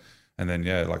Dad. And then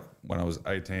yeah, like when I was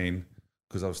 18,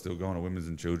 because I was still going to Women's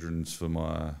and Children's for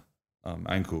my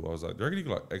ankle, I was like, "Do you reckon you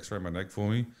could like X-ray my neck for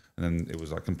me?" And then it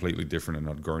was like completely different, and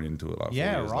I'd grown into it like 4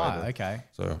 Yeah. years Right. later. Okay.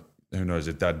 So who knows,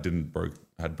 if Dad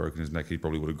had broken his neck, he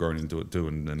probably would have grown into it too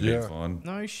and been Yeah. fine.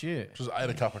 No shit. Just ate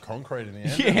a cup of concrete in the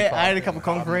end. Yeah. I ate a cup of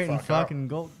Hardened concrete and fuck up. fucking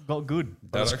got good.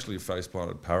 Dad actually face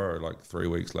planted Paro like 3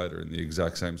 weeks later in the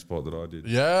exact same spot that I did.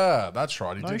 Yeah, that's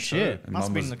right. He No did shit. And Must have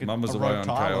mum been was, like mum was a away road on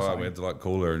tile or KI. We something. had to like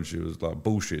call her, and she was like,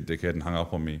 "Bullshit, dickhead," and hung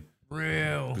up on me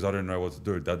Real. because I didn't know what to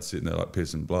do. Dad's sitting there like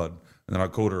pissing blood. And then I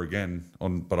called her again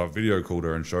but I video called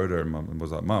her and showed her, and mum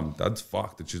was like, "Mum, Dad's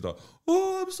fucked." And she's like,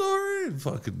 "Oh, I'm sorry." And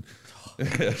fucking,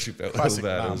 she felt Classic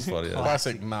real bad. It mum. was funny. Yeah.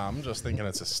 Classic mum, just thinking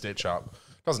it's a stitch up.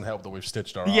 Doesn't help that we've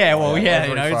stitched her up. Yeah. Well. Like, Yeah. every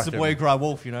You know, it's the fucking boy cry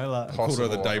wolf. You know, like. Called her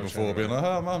the possible day before, being opportunity.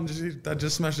 like, "Oh, Mum, Dad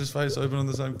just smashed his face open on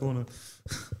the same corner."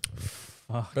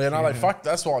 Fuck, But yeah, no, yeah. they fuck.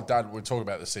 That's why Dad would talk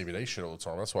about the CBD shit all the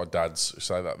time. That's why dads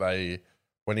say that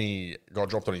when he got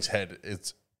dropped on his head,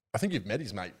 I think you've met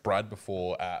his mate Brad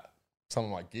before at some of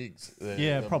my gigs.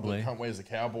 Yeah, probably. The cunt wears the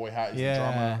cowboy hat. He's the Yeah.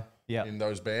 drummer Yeah. in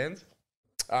those bands.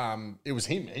 It was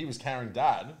him. He was carrying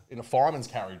Dad in a fireman's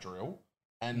carry drill,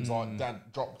 and like Dad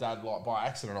dropped Dad like by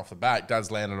accident off the back. Dad's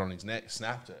landed on his neck,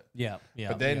 snapped it. Yeah. Yeah.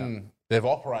 But then they've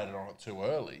operated on it too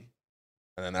early,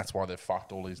 and then that's why they've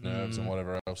fucked all his nerves and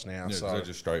whatever else now. Yeah, 'cause so they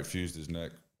just straight fused his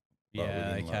neck. like, Yeah,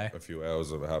 within, okay. Like, a few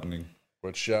hours of it happening.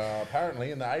 which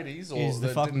apparently in the 80s or Is the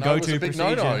they fucking didn't know was go-to a big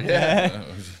procedure. no-no. Yeah.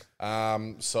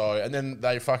 Yeah. So and then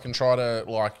they fucking try to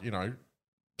like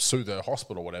sue the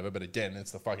hospital or whatever, but again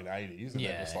it's the fucking 80s and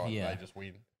they're just like Yeah. they just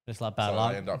win. Just like bad So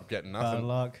luck. they end up getting Bad nothing.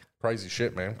 luck. Crazy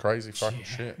shit, man. Crazy fucking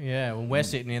shit. Yeah. Well, we're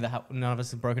sitting here. None of us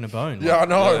have broken a bone. Yeah, I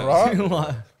know, Yeah. right?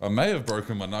 Like, I may have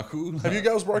broken my knuckle. Have you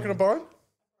girls broken a bone?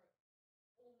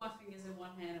 My fingers in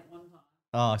one hand at one time.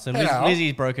 oh, so How?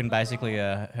 Lizzie's broken basically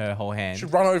her whole hand.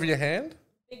 Should run over your hand?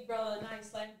 Big brother, no, he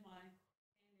slammed my hand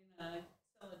in a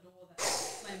cellar door that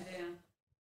slammed down.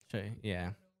 So,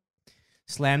 yeah.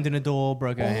 Slammed in a door,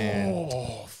 broke her hand.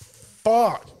 Oh,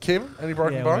 fuck. Kim, any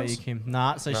broken Yeah, what about bones? you, Kim?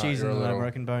 Nah, so No, she's in you're a a little-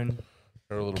 broken bone.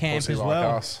 You're a little Camp pussy as like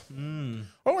well. us. Mm.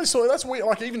 I always saw that's weird.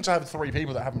 Like even to have 3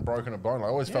 people that haven't broken a bone, like, I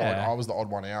always felt like Yeah. I was the odd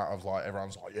one out of like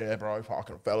everyone's like, yeah, bro,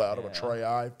 fucking fell out of a tree,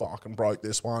 fucking broke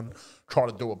this one.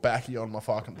 Tried to do a backy on my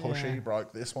fucking pushy, Yeah.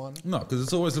 broke this one. No, because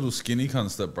it's always little skinny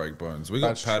cunts that break bones. We got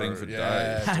That's padding true. for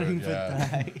Yeah, days. Padding dude, for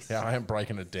yeah. days. Yeah, I ain't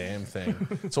breaking a damn thing.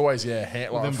 It's always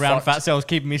hand like Them brown fat cells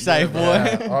keeping me safe, boy.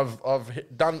 Yeah,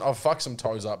 I've fucked some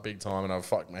toes up big time, and I've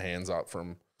fucked my hands up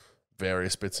from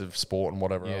various bits of sport and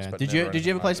whatever else. Yeah. But Did you never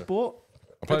ever play anything sport?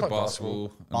 I played played basketball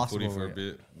and footy Basketball, for a yeah.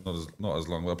 bit. Not as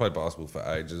long, but I played basketball for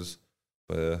ages.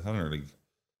 But I don't really.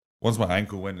 Once my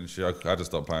ankle went and shit, I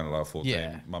just stopped playing at like 14.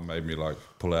 Yeah. Mum made me like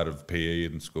pull out of PE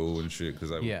in school and shit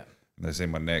because they see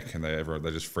my neck and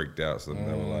they just freaked out. So then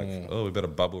they were like, "Oh, we better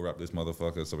bubble wrap this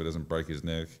motherfucker so he doesn't break his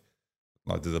neck."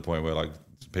 Like to the point where like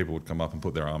people would come up and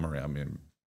put their arm around me and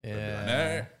Yeah.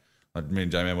 no. Like me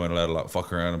and Jamie weren't allowed to like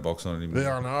fuck around and box on him.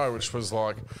 Yeah, I know, which was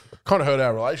like kind of hurt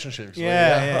our relationships.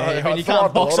 Yeah. When you thought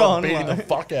can't I box put a lot on, beating like- the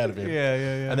fuck out of him.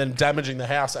 Yeah. And then damaging the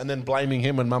house, and then blaming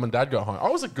him when mum and dad got home. I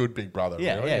was a good big brother.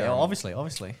 Yeah, really, yeah, obviously.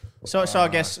 So I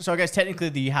guess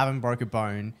technically you haven't broke a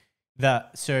bone.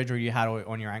 That surgery you had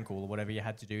on your ankle or whatever you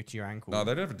had to do to your ankle. No,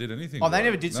 they never did anything. Oh, they bro.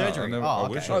 never did No, surgery? I never, Oh, I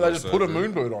okay. wish No, I they got just put a surgery.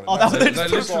 moon boot on him. Oh, that was They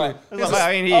just literally. I was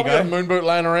like, here you I've got a go. moon boot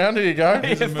laying around. Here you go.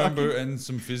 There's a moon boot and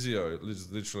some physio.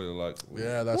 It's literally like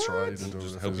Yeah, that's right. You did do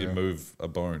just the help you physio. move a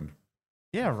bone.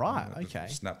 Yeah, right. Okay.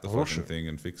 Snap the Bullshit. fucking thing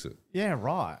and fix it. Yeah,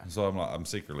 right. So I'm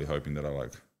secretly hoping that I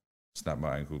like snap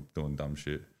my ankle doing dumb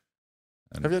shit.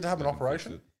 And Have you had to have an I can fix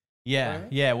operation? it.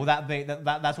 Yeah. Well,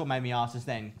 that's what made me ask this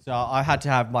then. So I had to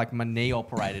have like my knee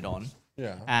operated on.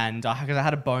 Yeah. And because I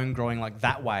had a bone growing like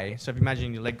that way. So if you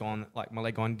imagine your leg gone, like my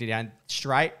leg gone down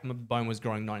straight, my bone was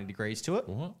growing 90 degrees to it. It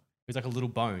What? was like a little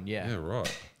bone, Yeah,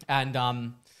 right.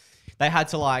 And they had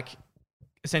to like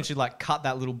essentially like cut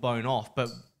that little bone off, but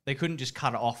they couldn't just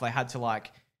cut it off. They had to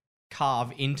like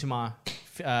carve into my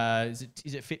is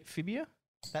it fibia?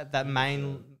 That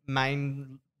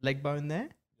main leg bone there.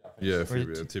 Yeah, Or is it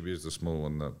tibia. Tibia is the small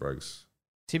one that breaks.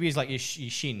 Tibia is like your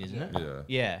shin, isn't it?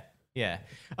 Yeah. Yeah.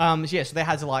 So they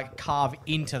had to like carve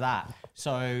into that.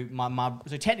 So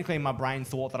so technically my brain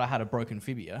thought that I had a broken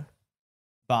fibia,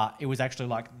 but it was actually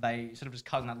like they sort of just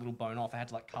cutting that little bone off. They had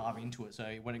to like carve into it. So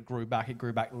when it grew back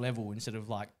level instead of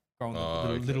like growing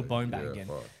the little bone back again.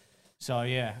 Fuck. So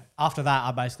yeah, after that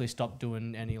I basically stopped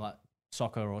doing any like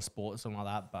soccer or sport or something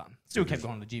like that, but still kept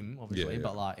going to the gym, obviously. Yeah.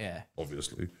 But like,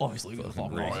 Obviously. obviously got the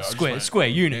fuck Right, right. I Square just- square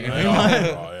unit.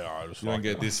 I just You don't fucking-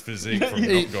 get this physique from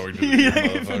not going to the gym,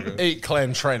 motherfucker. Eat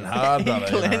clean, trend hard,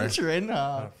 brother. you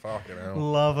know. Fucking hell.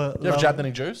 Love it. You ever jabbed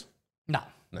any juice? No.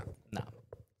 No.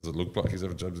 Does it look like he's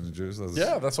ever jabbed in the juice?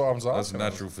 Yeah, that's what I was That's asking.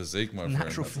 natural physique, my friend.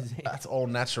 Natural That's- physique. That's all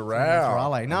natural.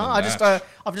 Naturale. No, I'm a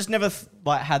I've just never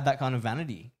like had that kind of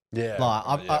vanity. Yeah.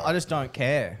 Like I just don't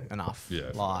care enough.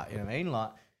 Yeah. Like, you know what I mean? Like,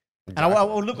 and I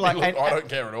would look like Look, I don't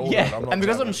care at all. yeah, dude. I'm not and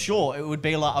because I'm jabbing. short, it would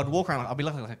be like I'd walk around like I'd be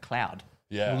like a cloud.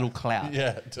 Yeah. A little cloud.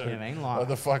 Yeah, dude. You know what I mean? Like Like,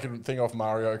 the fucking thing off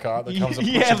Mario Kart that comes and puts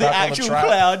yeah, you the back on the actual track.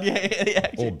 cloud. Yeah, the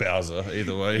actual. Or Bowser,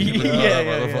 either way. Yeah,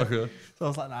 motherfucker. So I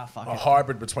was like, nah, fuck A it.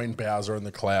 hybrid between Bowser and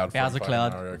the Cloud. from Bowser fucking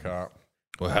Cloud. Mario Kart.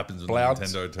 What happens when Blouds,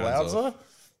 Nintendo turns off?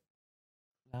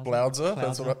 Blouser?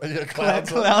 That's what I, yeah, Cloud,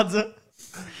 Clouds. clouds.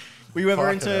 Were you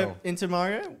ever Fucking hell. into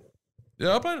Mario?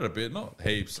 Yeah, I played it a bit, not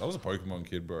heaps. I was a Pokemon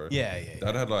kid, bro. Yeah.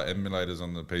 Dad had like emulators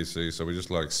on the PC, so we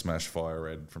just like smashed Fire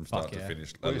Red from start Fuck to yeah.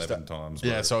 finish We used 11 to- times. Bro.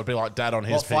 Yeah, so it'd be like Dad on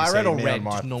his What, PC. Fire Red or me Red? on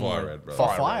my Just normal Fire Red, bro.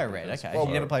 Fire Fire Red. Red. Okay. Well,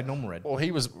 You never played normal Red. Well,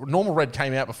 Normal Red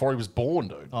came out before he was born,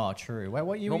 dude. Oh, true. Wait,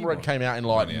 what year? Normal were you Red born? came out in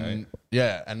like 98.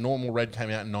 yeah, and Normal Red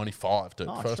came out in 95, dude.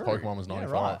 Oh, First true. Pokemon was Yeah,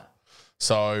 95. right.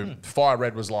 So Fire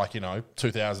Red was like,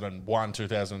 2001,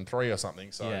 2003 or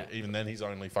something. So Yeah. even then he's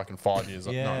only fucking 5 years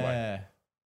old. Yeah. No way.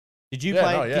 Did you Yeah,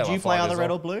 play? no, yeah, did you like play 5 either years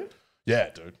Red old. or Blue? Yeah,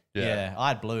 dude. Yeah. I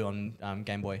had Blue on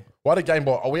Game Boy. Well, I had a Game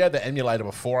Boy. We had the emulator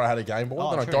before I had a Game Boy.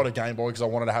 Oh, then true. I got a Game Boy because I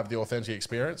wanted to have the authentic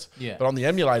experience. Yeah. But on the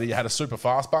emulator, you had a super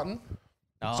fast button.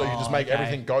 So you just make okay.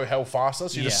 everything go hell faster.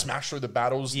 So you just Yeah. smash through the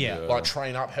battles, Yeah. like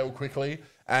train up hell quickly.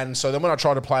 And so then when I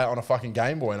tried to play it on a fucking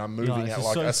Game Boy and I'm moving this at is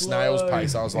like so a snail's slow.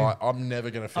 pace, I was like, I'm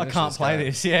never going to I finish can't play game.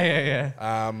 this.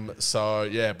 Yeah. So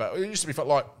yeah, but it used to be fun.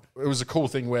 Like it was a cool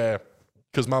thing where,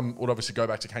 because Mum would obviously go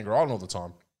back to Kangaroo Island all the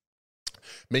time.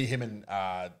 Me, him, and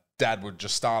Dad would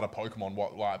just start a Pokemon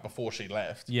like before she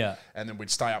left. Yeah. And then we'd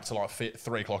stay up to like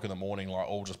 3 o'clock in the morning, like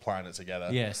all just playing it together.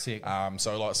 Yeah, sick.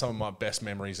 So like some of my best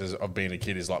memories of being a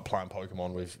kid is like playing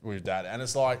Pokemon with Dad, and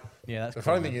it's like Yeah, that's the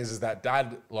cool, funny thing is that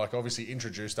Dad like obviously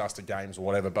introduced us to games or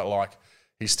whatever, but like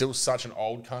he's still such an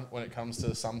old cunt when it comes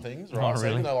to some things, right? Oh, So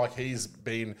really? even though like he's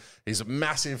a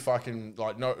massive fucking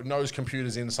like knows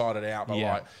computers inside and out, but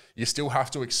Yeah. like you still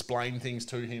have to explain things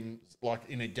to him like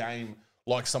in a game.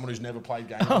 Like someone who's never played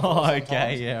games. Oh, before okay,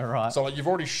 sometimes. yeah, right. So like you've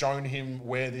already shown him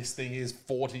where this thing is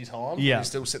 40 times. Yeah. And he's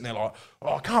still sitting there like,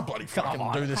 oh, I can't bloody fucking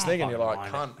on, do this can't thing. And you're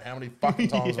like, fucking cunt, how many fucking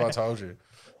times have I told you?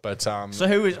 But So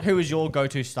who was your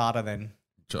go-to starter then?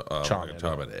 Charmander.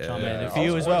 Charmander. Charmander. Yeah. For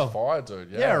you as well. Fire,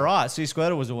 dude. Yeah. Yeah, right. See,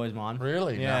 Squirtle was always mine.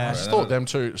 Really? Yeah. Nah, I just thought them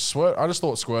two. I just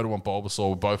thought Squirtle and Bulbasaur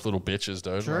were both little bitches,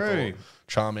 dude. And I True. thought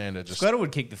Charmander just. Squirtle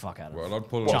would kick the fuck out of him. Well, I'd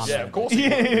pull Charmander. Yeah, of course he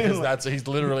would, because he's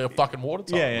literally a fucking water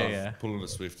type. Yeah. pulling a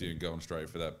Swifty and going straight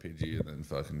for that Pidgey and then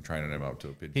fucking training him up to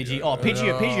a Pidgey. Pidgey. Oh,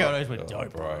 Pidgeotos were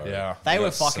dope, bro. Yeah. They were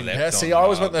got fucking. slept Yeah, on see, I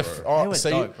always went hard, the. bro.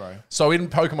 They were dope, bro. So in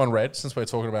Pokemon Red, since we're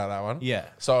talking about that one, Yeah.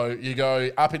 So you go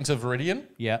up into Viridian,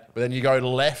 Yeah. but then you go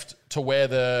left to where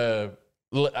the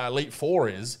Elite Four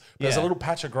is. There's a Yeah. little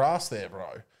patch of grass there, bro.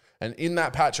 And in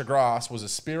that patch of grass was a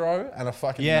Spearow and a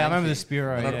fucking Yeah, I Mankey. remember the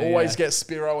Spearow, And I'd yeah, always yeah. get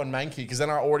Spearow and Mankey because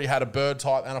then I already had a bird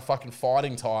type and a fucking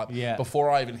fighting type Yeah. before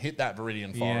I even hit that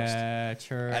Viridian Forest. Yeah,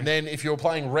 true. And then if you were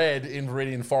playing Red in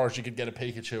Viridian Forest, you could get a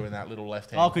Pikachu in that little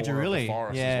left-hand oh, could you corner of the really?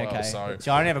 forest Yeah, as well. okay. So,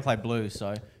 So I never played blue,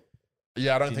 so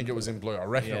yeah, I don't think it was in blue. I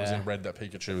reckon it was Yeah. in red that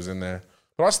Pikachu was in there.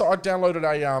 But I downloaded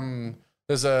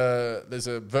a there's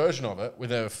a version of it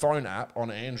with a phone app on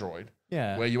Android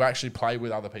yeah. where you actually play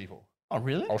with other people. Oh,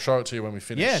 really? I'll show it to you when we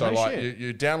finish. Yeah, so no like shit.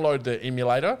 you download the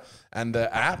emulator and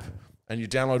the app and you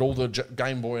download all the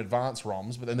Game Boy Advance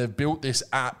ROMs, but then they've built this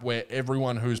app where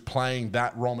everyone who's playing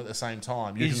that ROM at the same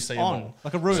time, you can Is see on, them all.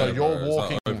 like a room. So Yeah, you're Bro, it's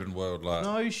walking. like open world, like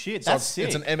No shit, So that's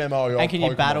it's sick. an MMO. And can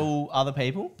you Pokemon. battle other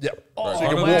people? Yep. Oh, so you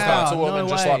can wow. walk up to them No and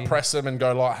just way. like press them and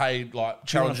go like, hey, like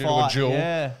challenge you to a fight? duel.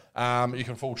 Yeah. You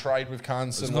can full trade with cunts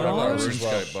it's and kind of whatever like else as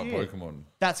well. RuneScape but Shit. Pokemon.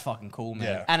 That's fucking cool, man.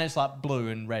 Yeah. And it's like blue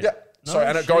and red. Yeah. No So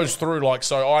and it shit. goes through like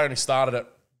so. I only started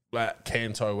at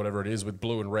Kanto, whatever it is, with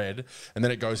blue and red, and then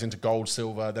it goes into gold,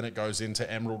 silver, then it goes into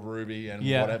emerald, ruby, and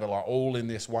Yeah. whatever, like all in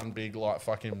this one big like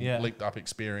fucking Yeah. linked up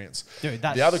experience. Dude,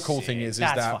 that's the other cool sick. thing is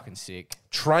that's that fucking sick.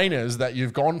 trainers that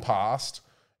you've gone past,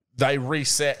 they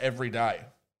reset every day.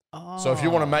 So if you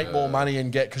want to make more money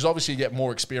and get, because obviously you get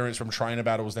more experience from trainer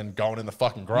battles than going in the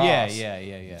fucking grass.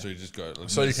 Yeah. So you just go.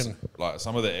 So you there's- can- like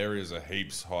some of the areas are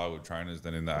heaps higher with trainers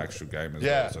than in the actual game as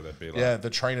Yeah. well. So there'd be like Yeah, the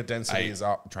trainer density 8 is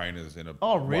up. trainers in a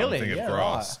Oh, one really? thing of Yeah,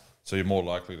 grass. right. So you're more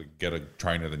likely to get a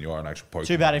trainer than you are an actual Pokemon.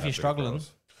 Too bad in if that you're bit of struggling.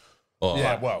 grass. Oh,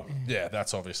 Yeah, like, well, yeah,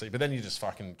 that's obviously. But then you just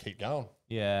fucking keep going.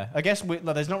 Yeah. I guess like,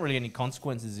 there's not really any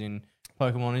consequences in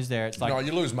Pokemon, is there? It's like No,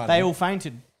 you lose money. they all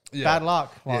fainted. Yeah. Bad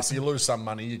luck. Yeah, Like, so you lose some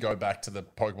money. You go back to the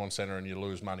Pokemon Center and you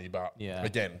lose money. But Yeah.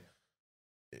 again,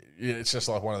 it's just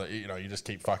like one of the, you just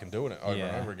keep fucking doing it over Yeah.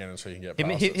 and over again until you can get hit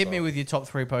me, past hit, it, hit so. me with your top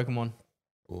 3 Pokemon.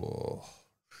 oh.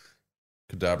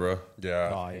 Kadabra.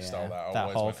 Yeah, Oh, you yeah. stole that. I That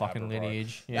always whole went fucking Abra, bro.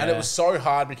 lineage. Yeah. And it was so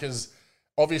hard because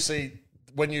obviously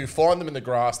when you find them in the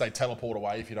grass, they teleport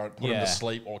away if you don't put them Yeah. to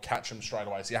sleep or catch them straight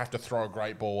away. So you have to throw a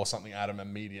great ball or something at them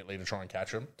immediately to try and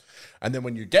catch them. And then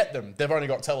when you get them, they've only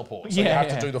got teleport. So you Yeah, have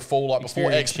yeah. to do the full, like before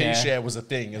Experience XP share. share was a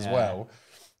thing as Yeah. well.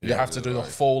 You Yeah, have to do the like,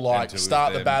 full, like, enter with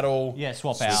start the them. battle. Yeah,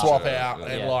 swap out. Swap Yeah, out yeah.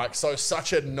 and Yeah. like so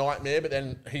such a nightmare. But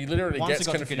then he literally Once gets it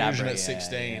got to confusion Kadabra, at yeah,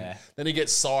 16. yeah. Then he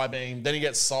gets Psybeam. Then he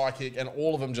gets Psychic, and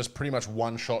all of them just pretty much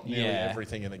one shot nearly Yeah.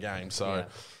 everything in the game. So Yeah.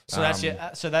 So that's your,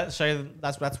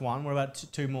 that's one. What about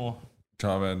two more?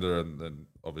 Charmander, and then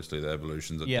obviously the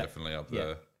evolutions are Yeah. definitely up Yeah.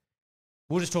 there.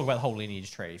 We'll just talk about the whole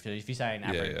lineage tree. If you say an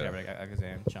Yeah, Abra, yeah.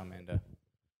 Alakazam, Charmander.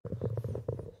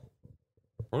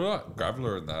 What about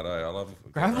Graveler in that? I love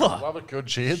Graveler. love a good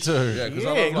cheer too. Yeah, because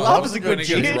Yeah, I Gloves love a it when good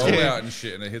he gets cheer. roll out and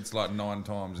shit, and it hits like 9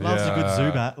 times. Loves a good Yeah.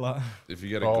 Zubat. Like. If you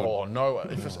get a Oh no!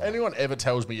 If anyone ever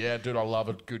tells me, yeah, dude, I love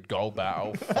a good gold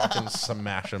battle, fucking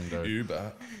smash him, good dude.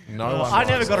 Uber, No one. I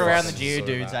never likes got a around the fucking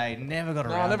Geodudes, Zubat. Never got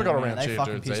No, around. I never them, got man. around They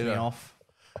fucking Geodudes pissed me either. off.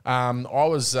 I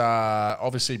was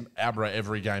obviously Abra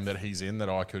every game that he's in that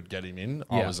I could get him in.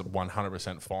 I Yeah. was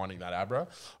 100% finding that Abra.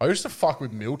 I used to fuck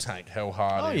with Miltank hell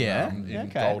hard Oh, in, yeah? in Yeah,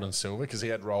 okay. Gold and Silver because he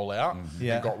had rollout.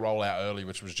 Yeah. He got rollout early,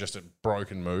 which was just a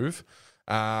broken move.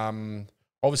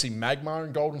 Obviously, Magmar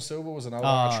in Gold and Silver was another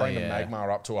one. I Oh, trained yeah. a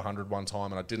Magmar up to 100 one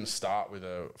time, and I didn't start with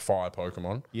a fire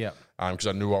Pokemon Yeah. because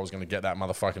I knew I was going to get that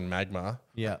motherfucking Magmar.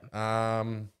 Yeah.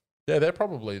 Yeah, they're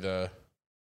probably the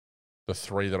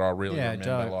 3 that I really Yeah,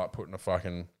 remember, dope. like putting a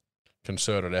fucking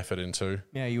concerted effort into.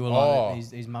 Yeah, you were Oh, like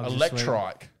these mugs are sweet.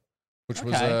 Electrike, which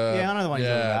was Okay. Yeah, I know the one you're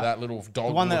talking about. that little The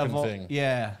dog one that looking evol- thing.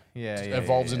 Yeah.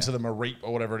 Evolves into the Mareep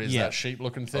or whatever it is, Yeah. that sheep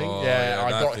looking thing. Oh, yeah, yeah,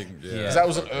 I that got thing, yeah. because that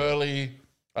was an early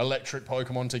electric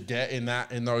Pokemon to get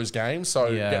in those games. So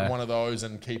Yeah. getting one of those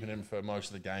and keeping him for most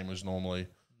of the game was normally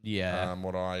Yeah.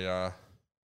 what I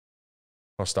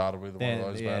started with, one of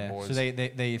those bad boys. So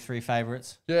they're your 3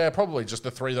 favorites. Yeah, probably just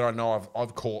the 3 that I know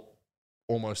I've caught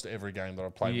almost every game that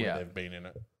I've played Yeah. where they've been in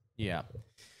it. Yeah.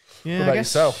 Yeah. about I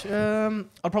guess, yourself?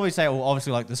 I'd probably say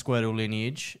obviously like the Squirtle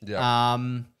lineage. Yeah.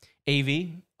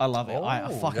 Eevee. I love it. I Oh,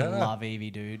 fucking yeah. love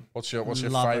Eevee, dude. What's your Love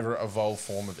it. favorite evolved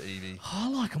form of Eevee? I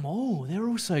like them all. They're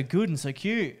all so good and so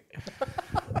cute.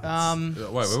 Wait,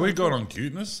 were we going on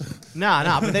cuteness?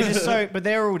 Nah, but they're just so. But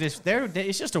they're all just.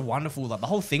 It's just a wonderful. Like the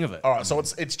whole thing of it. All right, so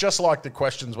it's just like the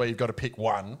questions where you've got to pick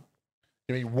one.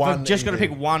 Give me one. I've just got to EV.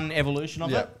 pick one evolution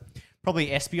of Yeah. it. Probably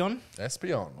Espeon.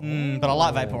 Espeon. But I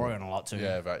like Vaporeon a lot too.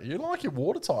 Yeah, you like your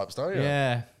water types, don't you?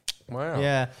 Yeah. Wow.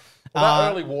 Yeah. Well,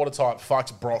 that early water type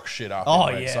fucks Brock shit up. Oh,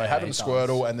 in Red. yeah, So having it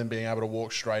Squirtle and then being able to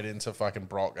walk straight into fucking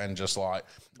Brock and just like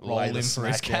Roll lay him the for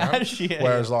his smack down. cash, yeah.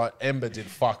 Whereas like Ember did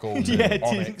fuck all to Yeah,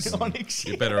 Onyx. dude. Onyx.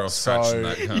 You're better off So- scratching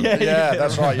that. Cunt. Yeah. Yeah,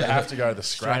 that's right. You have to go the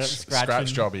Straight up scratch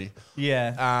scratching. jobby.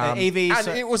 Yeah. And EV.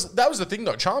 it was that was the thing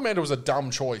though. Charmander was a dumb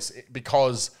choice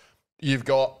because you've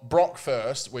got Brock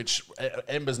first, which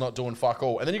Ember's not doing fuck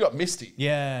all, and then you got Misty.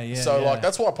 yeah. Yeah. So yeah. like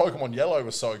that's why Pokemon Yellow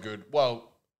was so good. Well,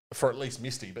 for at least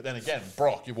Misty, but then again,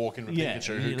 Brock, you walk in with Yeah,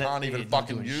 Pikachu, who you can't let- even yeah, not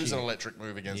fucking doing use shit. an electric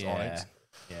move against Yeah. Onyx.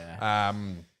 Yeah.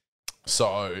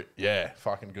 So yeah,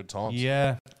 fucking good times.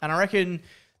 Yeah. And I reckon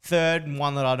third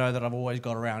one that I know that I've always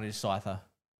got around is Scyther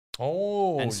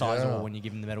Oh, and Sizor yeah. when you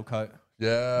give him the metal coat.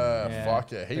 Yeah,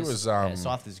 fuck yeah. He was Yeah,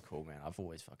 Scyther's cool, man. I've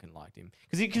always fucking liked him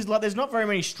because like there's not very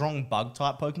many strong bug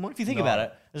type Pokemon. If you think No. about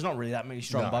it, there's not really that many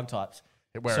strong No. bug types.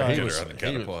 where So- he Get was, around the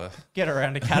he was, Caterpillar. Get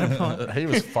around a Caterpillar. he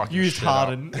was fucking Used shit up.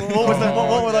 Harden. What was that?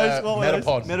 What were those? yeah, What were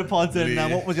Metapod. those? Metapods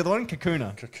and what was the other one?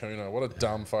 Kakuna. Kakuna, what a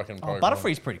dumb fucking Pokemon.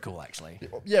 Butterfree's pretty cool, actually.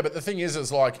 Yeah, but the thing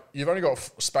is like you've only got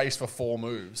space for 4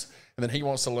 moves, and then he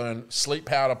wants to learn Sleep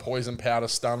Powder, Poison Powder,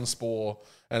 Stun Spore,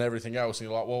 and everything else. And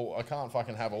you're like, well, I can't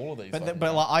fucking have all of these. But fucking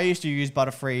like I used to use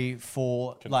Butterfree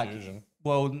for Confusion. like,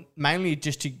 well, mainly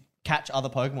just to catch other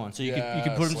Pokemon. So you could put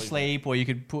them to sleep. sleep, or you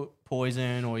could put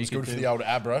poison, or you could good for do- the old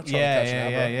Abra. Trying to Yeah, catch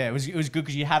an yeah, Abra. yeah. It was good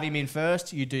because you have him in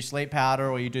first. You do sleep powder,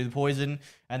 or you do the poison,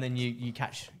 and then you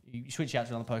switch out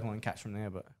to another Pokemon and catch from there.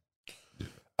 But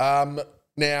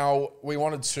Now, we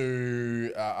wanted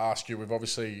to ask you, we've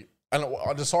obviously, and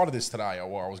I decided this today,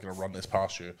 or I was going to run this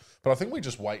past you, but I think we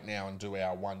just wait now and do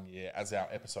our 1 year as our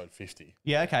episode 50.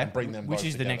 yeah, okay. bring them Which both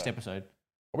is the next together. episode.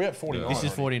 Are we at 49? This is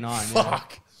already? 49. Yeah.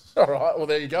 Fuck. All right, well,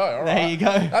 there you go. All There right. you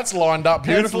go. That's lined up It's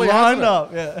beautifully. lined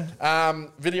hasn't it? up. Yeah.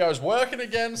 Video's working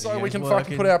again, so we Video's can working.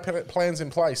 fucking put our plans in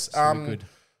place. Good.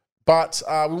 But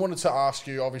we wanted to ask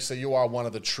you, obviously, you are one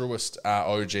of the truest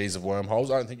OGs of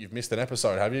Wormholes. I don't think you've missed an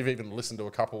episode, have you? You've even listened to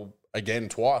a couple again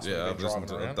twice. when Yeah, we've I've been listened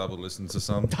driving to around. double listen to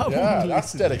some. Yeah,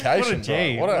 that's dedication. What a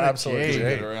G. Bro. What an What a absolute G. G.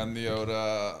 Get around the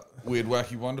old weird,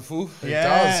 wacky, wonderful. does,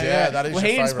 yeah, that is Well, your he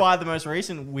favourite. inspired the most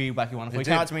recent Weird Wacky Wonderful. He did.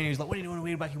 came up to me and he was like, "What are you doing, a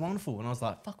Weird Wacky Wonderful?" And I was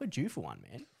like, "Fuck, we're due for one,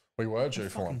 man. We were due for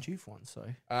Fucking one. due for one." So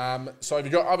So have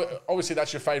you got, obviously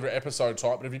that's your favourite episode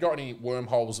type, but have you got any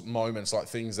Wormholes moments, like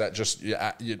things that just you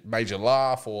made you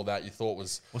laugh or that you thought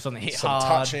was or something hit some hard.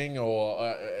 touching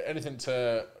or anything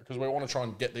to, because we want to try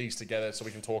and get these together so we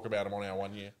can talk about them on our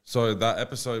 1 year. So that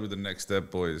episode with the Next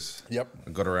Step boys. Yep. I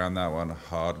got around that one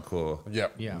hardcore.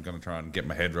 Yep. Yeah. I'm gonna try and get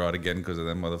my head right again because of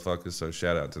them motherfuckers. So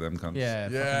shout out to them cunts. Yeah.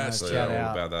 Yes, So fucking yeah, shout all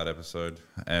out. about that episode.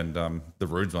 And the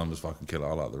Rudes one was fucking killer.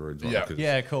 I like the Rudes one. Yeah. 'cause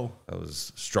Yeah, cool. That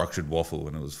was structured waffle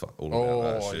and it was all about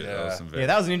that Oh, shit. yeah. That was some very Yeah,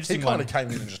 that was an He interesting kind one. of came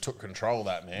in and just took control of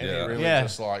that, man. Yeah. He really Yeah.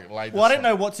 just like laid Well, I the don't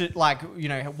know what to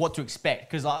what to expect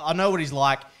because I know what he's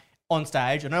like on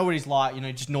stage. I know what he's like,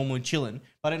 just normally chilling.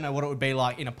 But I don't know what it would be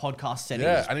like in a podcast setting.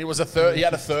 Yeah, and he was he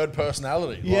had a third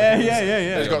personality. Yeah, Like,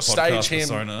 yeah. He's got Podcast stage him,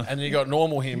 persona. and you got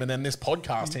normal him, and then this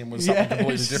podcast him was something Yeah,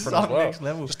 completely it's different as some well. next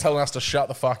level. Just telling us to shut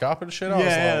the fuck up and shit. I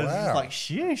Yeah, was it's like, just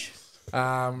wow. like sheesh.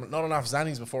 Not enough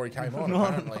Xannies before he came on,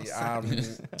 apparently.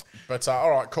 But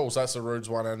all right, cool. So that's the Rudes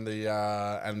one, and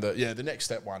the Next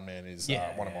Step one, man, is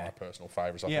one of my personal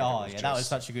favorites. I Yeah, think it that was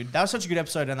such a good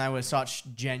episode, and they were such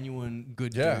genuine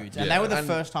good Yeah. dudes, and Yeah. they were the And-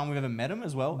 first time we've ever met them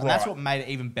as well, and that's Right. what made it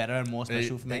even better and more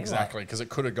special for me. Exactly, because it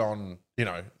could have gone.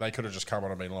 They could have just come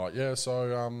on and been like, yeah,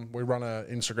 so we run an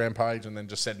Instagram page, and then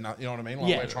just said nothing. You know what I mean? Like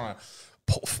Yeah. we're trying to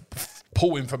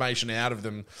pull information out of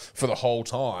them for the whole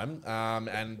time,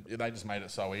 and they just made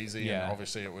it so easy. Yeah. And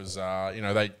obviously, it was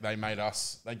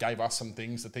they gave us some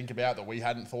things to think about that we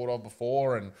hadn't thought of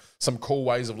before, and some cool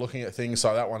ways of looking at things.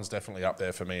 So that one's definitely up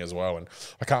there for me as well. And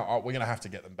we're gonna have to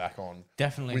get them back on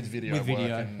Definitely with video,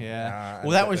 working, yeah. and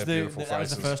well, that get was their the beautiful that was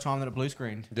the faces. first time that it blue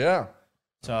screened. Yeah.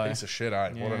 So Piece of shit, eh?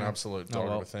 What an Yeah. absolute Oh, dog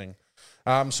well. of a thing.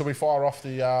 So we fire off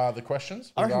the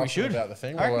questions. I reckon we We've asked them should. about the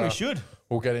thing. I reckon We'll, we should.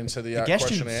 We'll get into the questions.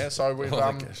 questionnaire. So we've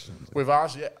questions. we've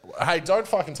asked. Yeah, hey, don't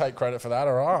fucking take credit for that,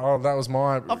 all right? Oh, that was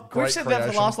my We've great said creation. that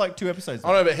for the last 2 episodes.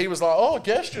 I know, but he was like, "Oh,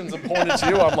 questions," and pointed to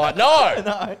you. I'm like, "No,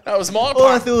 that was my Oh,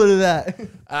 I pun. thought of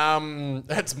that.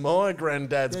 That's my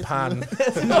granddad's pun."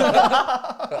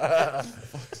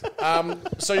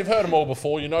 So you've heard them all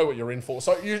before. You know what you're in for.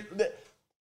 So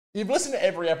you've listened to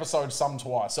every episode some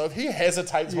twice. So if he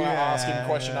hesitates when I ask him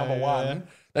question number one,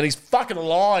 then he's fucking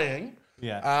lying.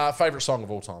 Yeah. Favorite song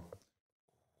of all time.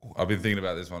 I've been thinking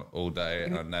about this one all day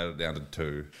and I nailed it down to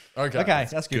 2. Okay. Okay,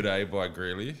 that's Good good. Day by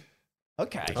Greeley.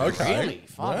 Okay. Okay. Really?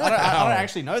 Fuck. Wow. I don't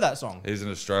actually know that song. He's an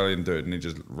Australian dude, and he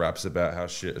just raps about how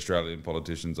shit Australian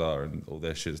politicians are and all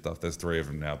their shit stuff. There's 3 of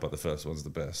them now, but the first one's the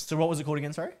best. So what was it called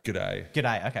again? Sorry. G'day.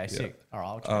 G'day. Okay. Sick. All right.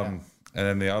 I'll check it out. And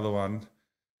then the other one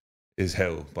is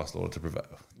Hell by Slaughter to Prevail.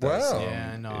 That Wow. song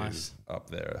Yeah, nice. is up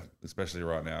there, especially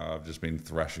right now. I've just been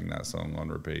thrashing that song on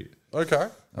repeat. Okay. All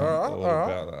right. All All right.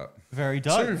 about that. Very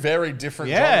dope. Two very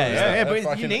different Yeah, genres. yeah, there. but you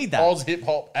Fucking need that. Oz hip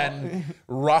hop and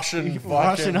Russian fucking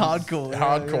Russian hardcore, yeah,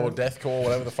 hardcore, deathcore,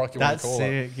 whatever the fuck you That's want to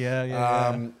call sick.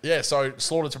 Yeah. it. Yeah, so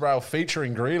Slaughter to Prevail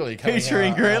featuring Greeley.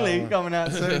 Featuring Greeley coming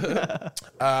out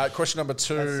soon. Question number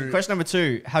 2. Question number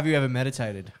 2. Have you ever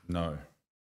meditated? No.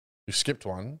 You skipped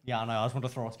one. Yeah, I know. I just want to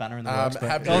throw a spanner in the works, but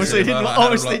have you- obviously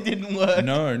didn't work.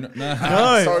 No.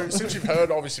 No. So since you've heard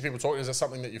obviously people talking, is there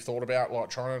something that you've thought about like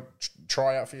trying to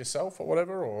try out for yourself or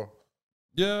whatever? Or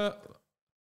Yeah.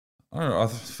 I don't know. I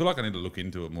feel like I need to look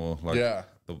into it more. Like Yeah.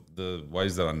 the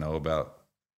ways that I know about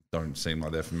don't seem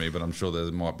like they're for me, but I'm sure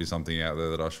there might be something out there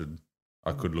that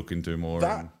I could look into more.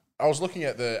 that and I was looking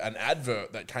at an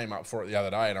advert that came up for it the other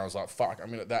day, and I was like, "Fuck!" I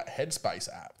mean, that Headspace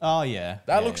app. Oh yeah.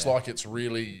 That Yeah, looks yeah. like it's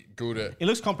really good at. It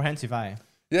looks comprehensive, eh?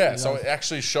 Yeah, so it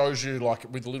actually shows you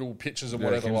like with little pictures and yeah,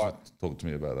 whatever, Kim's like talk to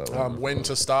me about that. when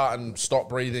to start and stop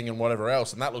breathing and whatever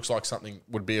else. And that looks like something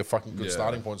would be a fucking good Yeah.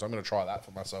 starting point. So I'm going to try that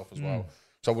for myself as well.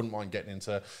 So I wouldn't mind getting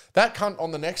into that cunt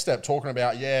on the next step, talking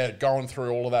about, going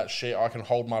through all of that shit. I can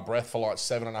hold my breath for like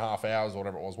 7.5 hours or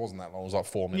whatever it was. Wasn't that long. It was like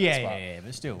 4 minutes. Yeah,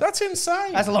 but still. That's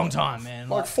insane. That's a long time, man.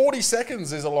 like 40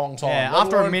 seconds is a long time. yeah, let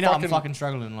after a alone minute, I'm fucking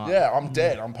struggling. Like, Yeah, I'm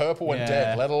dead. I'm purple and Yeah.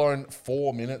 dead, let alone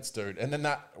 4 minutes, dude. And then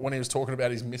that, when he was talking about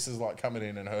his missus like coming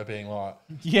in and her being like,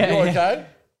 Yeah, you yeah. okay?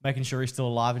 making sure he's still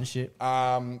alive and shit.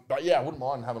 But yeah, I wouldn't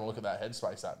mind having a look at that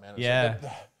Headspace app, man. Yeah. The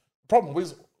problem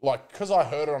was, like, because I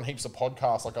heard it on heaps of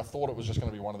podcasts, like, I thought it was just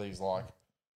going to be one of these, like,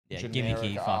 Yeah, generic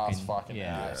gimmicky ass fucking. fucking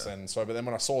Yeah. apps. And so, but then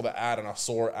when I saw the ad and I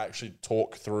saw it actually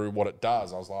talk through what it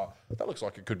does, I was like, that looks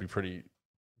like it could be pretty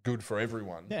good for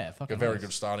everyone. Yeah, Like fucking a very nice.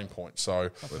 good starting point.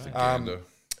 So, Worth a um, gander.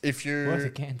 if Worth a you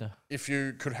gander. if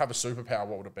you could have a superpower,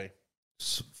 what would it be?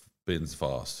 Spins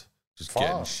fast. Just Fast.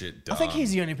 getting shit done. I think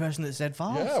he's the only person that said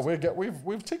fast. Yeah,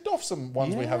 we've ticked off some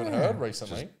ones we haven't Yeah. heard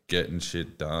recently. getting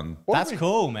shit done. What That's did we-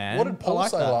 cool, man. What did I Paul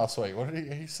like say that. last week? What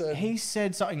did he said? He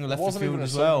said something left the wasn't field even a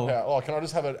as well. superpower. Oh, can I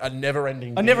just have a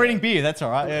never-ending? A never-ending beer. That's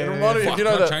all right. Yeah, It yeah, reminded me Fuck, of, you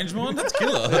know, can I the, change mine? That's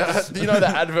killer. do you know the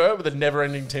advert with the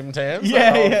never-ending Tim Tams?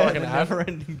 yeah. That old yeah, fucking the ad?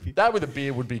 never-ending beer. That with a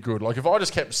beer would be good. Like if I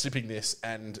just kept sipping this,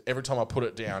 and every time I put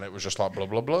it down, it was just like blah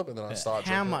blah blah, and then I start.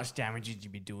 How drinking. much damage would you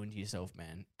be doing to yourself,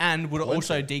 man? And would it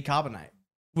also decarbonate?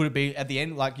 Would it be at the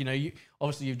end, like, you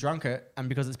obviously you've drunk it, and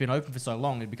because it's been open for so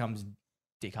long, it becomes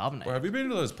decarbonated. Well, have you been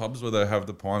to those pubs where they have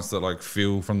the pints that like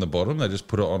fill from the bottom? They just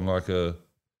put it on like they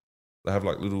have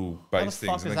like little How the base fuck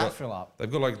things. does And that fill up?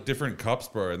 they've got like different cups,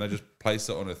 bro, and they just place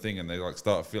it on a thing and they like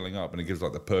start filling up and it gives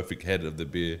like the perfect head of the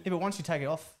beer. Yeah, but once you take it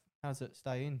off, how does it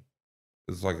stay in?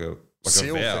 It's like a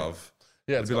Seal thing. valve.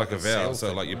 Yeah, It'd be like a valve. seal So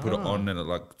thing. like you put it on and it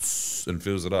like and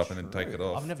fills it up and then take it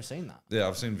off. I've never seen that. Yeah,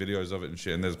 I've seen videos of it and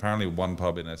shit. And there's apparently one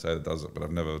pub in SA that does it, but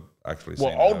I've never actually seen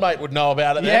Well, it old happen. mate would know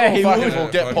about it. Yeah, then. he We'll fucking would.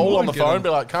 we'll get Yeah, Paul fucking on the would. phone, Get and be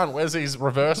like, "Cunt, where's these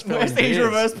reverse filling Where's these beers?"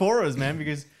 reverse pourers, man?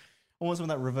 Because I want some of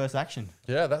that reverse action.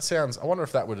 Yeah, that sounds. I wonder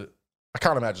if that would. I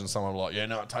can't imagine someone like, yeah,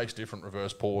 no, it tastes different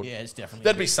reverse poured. Yeah, it's definitely.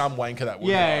 There'd be some wanker that would.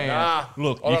 Yeah, be like, yeah, yeah. Nah,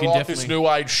 Look, I you don't can like this definitely- new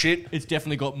age shit. It's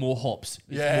definitely got more hops.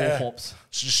 It's Yeah. more hops.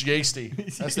 It's just yeasty.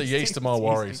 That's the yeasty. yeast of my It's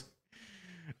worries.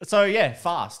 So yeah,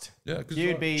 fast. Yeah, because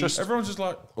You'd be everyone's just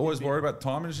like always worried about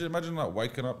time and shit. Imagine like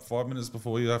waking up 5 minutes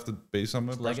before you have to be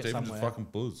somewhere, brush leg it teeth, and just somewhere. fucking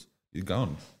buzz. You're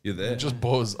gone. You're there. Just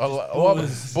buzz.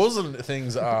 Buzzing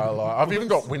things are like. I've even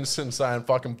got Winston saying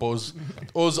fucking buzz,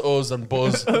 us, and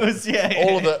buzz. yeah,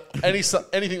 All of the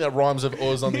anything that rhymes with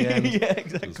us on the end. yeah,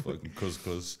 exactly. Just fucking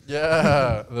cuz.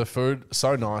 Yeah, the food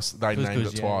so nice. They named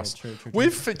Couscous, it yeah, twice. true.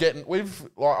 We've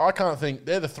like I can't think.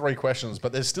 They're the 3 questions,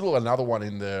 but there's still another one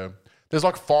in there. There's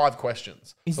like 5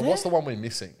 questions. So what's the one we're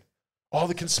missing? Oh,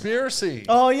 the conspiracy.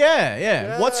 Oh yeah.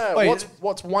 Yeah, Wait,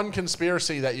 what's one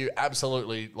conspiracy that you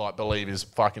absolutely like believe is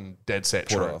fucking dead set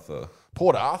Port true? Arthur.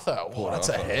 Port Arthur. Oh, that's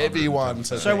a Arthur, heavy one.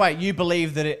 To So wait, you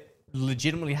believe that it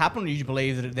legitimately happened, or you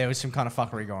believe that there was some kind of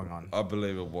fuckery going on? I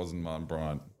believe it wasn't Martin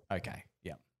Bryant. Okay.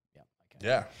 Yeah. Okay.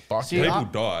 yeah, fuck See, yeah.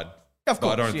 People I- died. Of But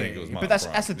I course. don't yeah, think it was yeah. Martin But that's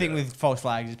Bryant, the thing yeah. with false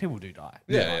flags is people do die.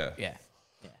 Yeah. Yeah.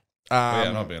 But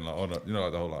yeah, not being like, oh, no, you know,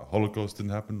 like the whole like Holocaust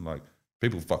didn't happen. Like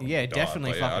people fucking Yeah, died,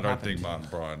 definitely but yeah, I fucking don't think happened. Martin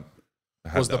Bryant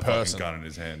had Was the that fucking person. gun in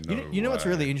his hand. You No know what's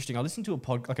way. really interesting? I listened to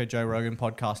a Joe Rogan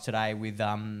podcast today with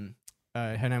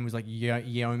her name was like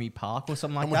Yeomi Park or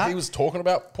something like And when that. he was talking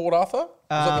about Port Arthur, was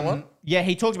that the one? Yeah,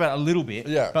 he talked about it a little bit.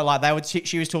 Yeah. But like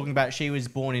she was talking about she was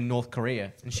born in North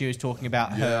Korea, and she was talking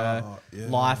about her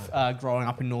life growing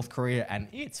up in North Korea, and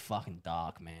it's fucking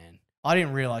dark, man. I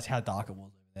didn't realize how dark it was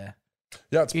over there.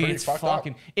 Yeah, it's pretty It's fucked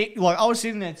fucking. up. Like I was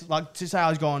sitting there to say I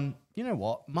was going. You know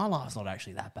what? My life's not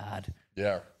actually that bad.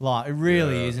 Yeah. Like it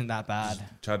really Yeah. isn't that bad.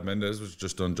 Chad Mendes was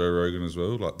just on Joe Rogan as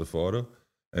well, like the fighter.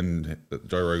 And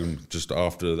Joe Rogan, just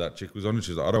after that chick was on it,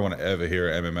 she's like, I don't want to ever hear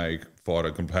an MMA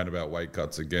fighter complain about weight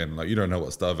cuts again. Like, you don't know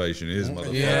what starvation is,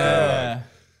 motherfucker. Yeah. Like,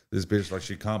 this bitch, like,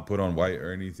 she can't put on weight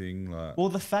or anything. Like, Well,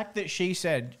 the fact that she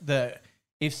said that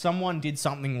if someone did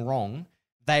something wrong,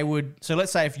 they would. So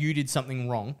let's say if you did something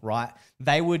wrong, right?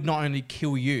 They would not only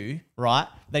kill you, right?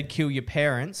 They'd kill your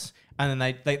parents, and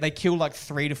then they kill like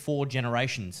 3 to 4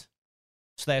 generations.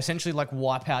 So they essentially like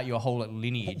wipe out your whole like,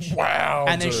 lineage. Wow.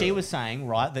 And then dude. she was saying,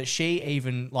 right, that she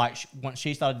even like once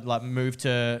she started like moved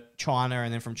to China,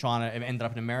 and then from China it ended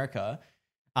up in America.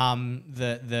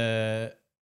 The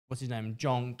what's his name,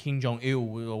 Kim Jong Il,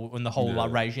 when the whole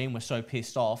like, regime was so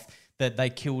pissed off that they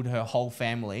killed her whole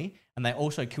family, and they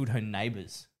also killed her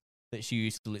neighbors that she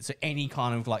used to live. So any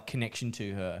kind of like connection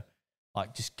to her,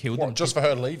 like just killed them. What, just for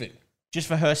her leaving? Just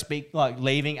for her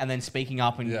leaving and then speaking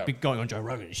up and Yeah. going on Joe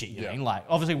Rogan and shit. You know Yeah. what I mean? Like,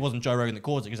 obviously it wasn't Joe Rogan that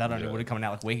caused it because that only would have come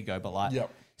out like a week ago. But like, Yep.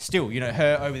 still, you know,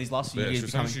 her over these last few yeah, years she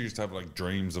was saying becoming. she used to have like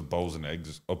dreams of bowls of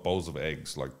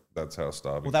eggs. Like, that's how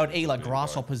starving. Well, they would eat like she was,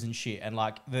 grasshoppers and shit, and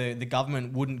like the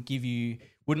government wouldn't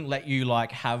let you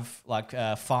like have like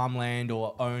farmland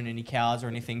or own any cows or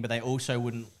anything, but they also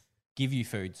wouldn't give you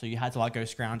food, so you had to like go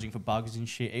scrounging for bugs and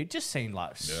shit. It just seemed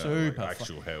like Yeah, super like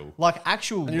actual hell. like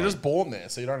actual. And you're like- just born there,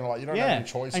 so you don't have any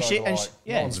choice. And over, she- and like, she-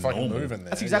 yeah. no one's fucking Normal. moving there.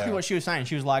 That's exactly yeah. what she was saying.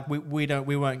 She was like, we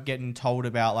weren't getting told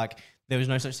about like there was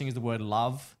no such thing as the word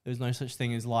love. There was no such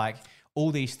thing as like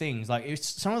all these things. Like it's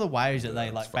some of the ways that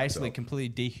they like fucked basically up.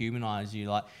 completely dehumanize you.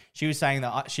 Like she was saying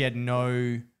that she had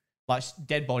no like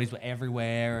dead bodies were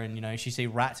everywhere, and you know she see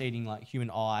rats eating like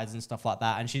human eyes and stuff like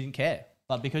that, and she didn't care.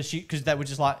 Like because they were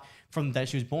just like from the day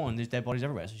she was born, there's dead bodies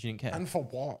everywhere, so she didn't care. And for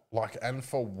what? And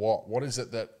for what? What is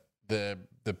it that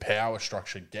the power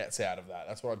structure gets out of that?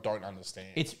 That's what I don't understand.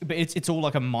 It's all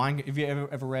like a mind. Have you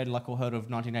ever read like or heard of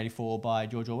 1984 by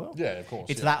George Orwell? yeah, of course.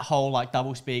 It's yeah. that whole like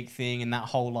double speak thing, and that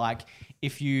whole like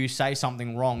if you say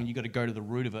something wrong, you got to go to the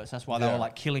root of it. So that's why they Yeah. were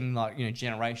like killing like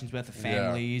generations worth of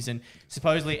families, and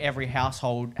supposedly every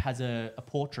household has a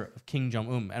portrait of Kim Jong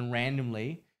Un, and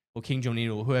randomly or Kim Jong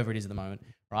Il or whoever it is at the moment,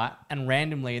 right? And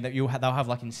randomly that they'll have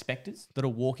like inspectors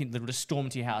that'll walk in, that'll just storm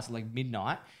to your house at like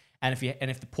midnight, and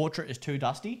if the portrait is too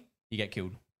dusty, you get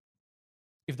killed.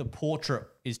 If the portrait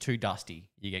is too dusty,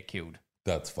 you get killed.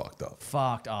 That's fucked up.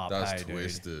 Fucked up. That's hey, dude.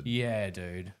 twisted. Yeah,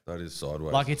 dude. That is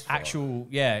sideways. Like it's as fuck. actual,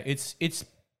 yeah. It's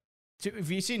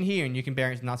if you're sitting here and you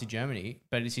compare it to Nazi Germany,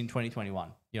 but it's in 2021.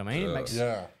 You know what I mean? It makes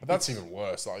Yeah, but that's even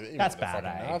worse. Like even that's the bad.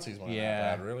 fucking eh? Nazis weren't yeah,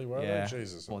 that bad, really, were yeah. they?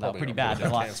 Jesus. Well, they were Probably pretty got bad.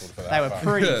 But like, cancelled for that. they were but-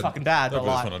 pretty Yeah, fucking bad. That But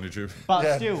was like, fun on YouTube. but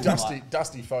yeah, still,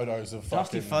 dusty photos of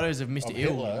Dusty fucking photos of Mr. Ill, you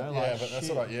know, yeah, like, but that's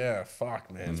shit. like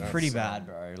fuck, man. That's pretty bad,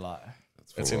 bro. Like,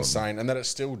 It's full on. insane, and that it's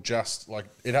still just like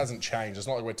it hasn't changed. It's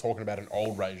not like we're talking about an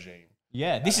old regime.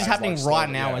 yeah, this is Has, happening like, right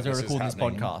started- now yeah, as we this is record this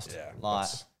happening. podcast. Yeah, Like,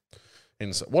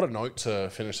 that's what a note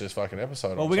to finish this fucking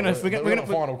episode. well, on. we're So gonna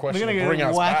final question. we're to bring gonna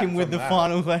us whack back him with from the that.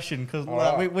 final question because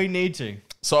right. we need to.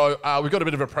 So we got a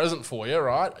bit of a present for you,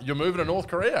 right? You're moving to North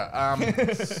Korea.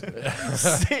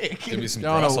 Sick. Give me some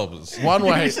Going on a grasshoppers. One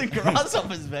way. Some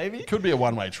grasshoppers, baby. Could be a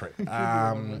one-way trip.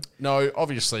 No,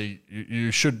 obviously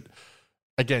you should.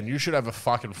 Again, you should have a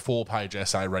fucking 4-page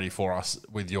essay ready for us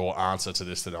with your answer to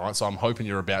this tonight. So I'm hoping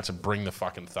you're about to bring the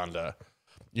fucking thunder.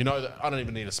 You know that I don't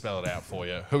even need to spell it out for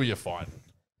you. Who are you fighting?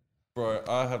 Bro,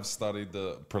 I have studied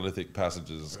the prolific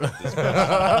passages of this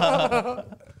book.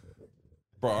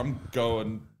 Bro, I'm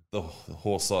going the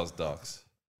horse-sized ducks.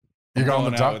 You're going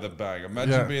the out duck. with a bang.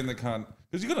 Imagine Yeah. being the cunt,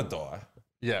 because you're gonna die.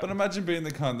 Yeah. But imagine being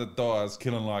the cunt that dies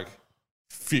killing like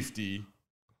 50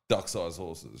 duck-sized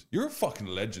horses. You're a fucking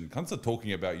legend. Cunts are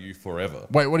talking about you forever.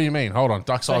 Wait, what do you mean? Hold on, So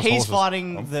duck-sized he's horses.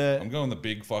 fighting I'm the. going the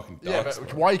big fucking Yeah, ducks. but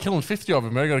bro. why are you killing 50 of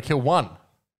them? You're going to kill one.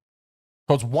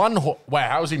 So it's one. Wow,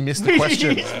 how has he missed the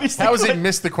question? He's missed the How has he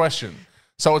missed the question?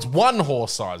 So it's one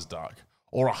horse-sized duck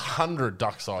or 100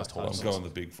 duck-sized I'm horses. going the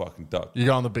big fucking duck. You're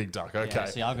going the big duck. Okay. Yeah,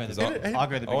 see, I'll go the I- big. I'll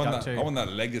go the I big want duck that, too. I want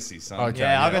that legacy, son. Okay.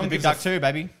 Yeah, I'll yeah. go the big duck too,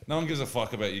 baby. No one gives a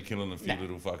fuck about you killing a few Nah.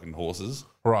 little fucking horses.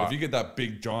 Right. If you get that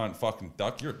big giant fucking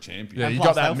duck, you're a champion. Yeah, And you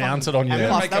plus got that they'll mounted fucking- on your And head.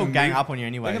 plus, Make they'll a gang move- up on you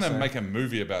anyway. They're gonna so- make a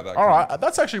movie about that. All cunt. right,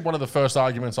 that's actually one of the first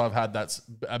arguments I've had that's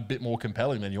a bit more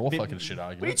compelling than your fucking shit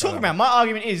argument. What are you talking about? My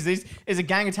argument is this is a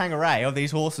gangatangaray of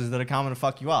these horses that are coming to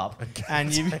fuck you up,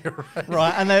 and you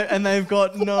right, and they've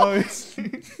got no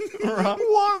right.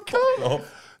 What? cunt?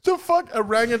 The fuck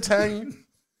orangutan?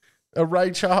 A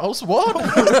Ray Charles? What?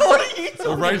 What are you Or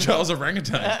talking Ray Charles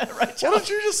orangutan. What did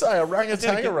you just say?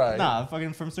 Orangutan Ray? Nah,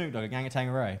 fucking from Snoop Dogg, a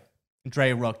gangatangaray.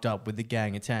 Dre rocked up with the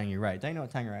gang of Tangeray. Don't you know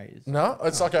what Tangeray is? No,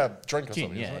 it's like a drink or Gin,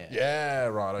 something. yeah, Isn't it? Yeah,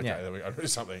 right. Okay, Yeah. there we go. Do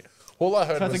something. All I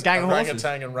heard So it's was a gang of horses.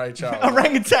 orangutan and Ray Charles.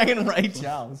 Orangutan and Ray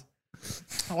Charles.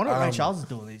 I wonder what Ray Um, Charles is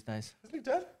doing these days. Isn't he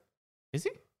dead? Is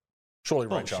he? Surely Ray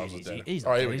Bullshit, Charles is is he? dead. He's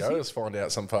Oh, here not we dead, go. is he? Let's find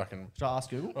out some fucking. Should I ask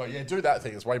Google? Oh yeah, do that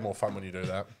thing. It's way more fun when you do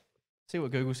that. See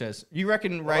what Google says. You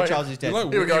reckon Ray yeah. Charles is dead? You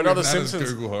like- Here we go. We're Another giving that as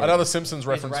Simpsons. Google home. Another Simpsons Is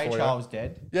reference Ray for Charles you.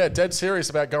 dead? Yeah, dead serious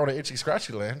about going to Itchy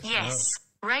Scratchy Land. Yes.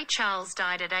 Ray Charles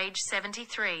died at age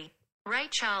 73. Ray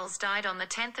Charles died on the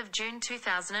 10th of June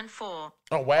 2004.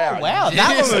 Oh wow! Oh, wow,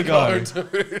 that Years long ago.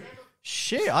 dude.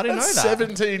 Shit, I didn't That's know that.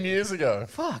 17 years ago.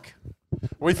 Fuck. Are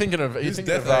we thinking of? Are you His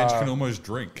thinking death of? age can almost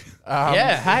drink.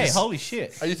 Yeah, hey, holy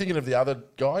shit. Are you thinking of the other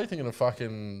guy? Are you thinking of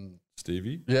fucking?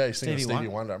 Stevie? Yeah, he's thinking Stevie of Stevie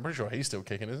Wonder. I'm pretty sure he's still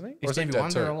kicking, isn't he? Or Is is he Stevie dead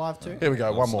Wonder too? alive too? Here we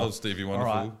go. One more. Oh, Stevie All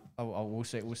Wonderful. right. Oh, we'll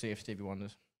see if Stevie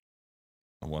Wonder's.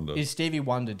 I wonder. Is Stevie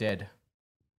Wonder dead?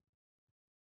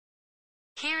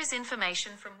 Here is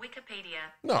information from Wikipedia.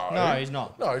 No, No, he's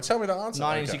not. No, tell me the answer.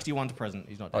 1961 to present,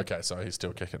 he's not dead. Okay, so he's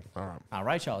still kicking. All right.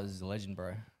 Ray Charles is a legend,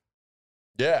 bro.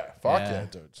 Yeah, fuck Yeah. yeah,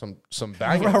 dude. Some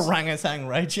bangers. Orangutan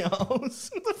Ray Charles.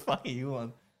 What the fuck are you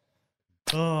on?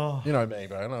 Oh. You know me,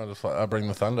 man. I bring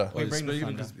the thunder. We bring the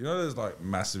Speaking of thunder. you know, there's like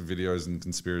massive videos and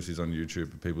conspiracies on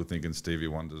YouTube of people thinking Stevie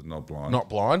Wonder's not blind. Not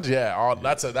blind, yeah. Oh,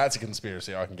 that's a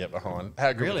conspiracy I can get behind.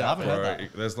 How good Really? would I that haven't be? heard Bro,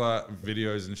 that. there's like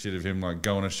videos and shit of him like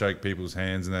going to shake people's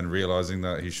hands and then realizing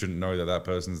that he shouldn't know that that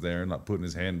person's there and like putting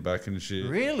his hand back and shit.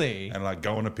 Really? And like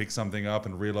going to pick something up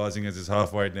and realizing as he's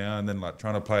halfway down and then like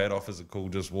trying to play it off as a cool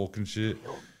just walk and shit.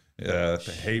 Yeah,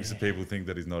 heaps of people think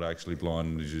that he's not actually blind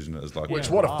and he's using it as like. Which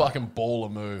Yeah, what a right. fucking baller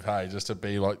move, hey, just to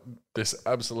be like this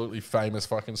absolutely famous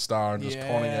fucking star and just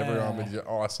conning everyone with your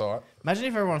eyesight. Imagine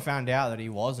if everyone found out that he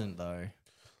wasn't, though.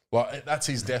 Well, that's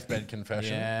his deathbed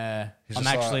confession. Yeah. He's I'm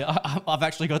just actually, I've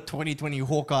actually got 20/20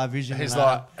 Hawkeye vision. He's and,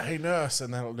 like, hey nurse,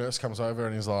 and then the nurse comes over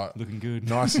and he's like, looking good.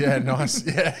 nice, yeah, nice,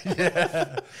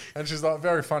 yeah. And she's like,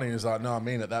 very funny. He's like, no, I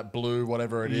mean it, that blue,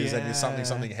 whatever it is, and your something, Yeah.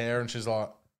 something hair. And she's like,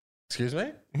 excuse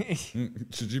me?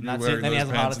 Should you be That's it, wearing then he those has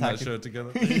a heart pants and that attack. shirt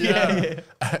together?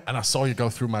 Yeah. And I saw you go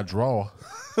through my drawer.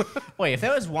 Wait, if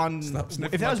there was one, sniffing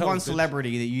if there my was one toes, bitch.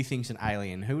 celebrity that you think's an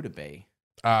alien, who would it be?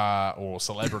 Or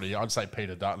celebrity. I'd say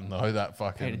Peter Dutton, though. That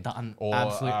fucking. Peter Dutton, Or,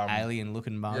 absolute alien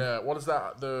looking bum. Yeah, what is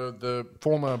that?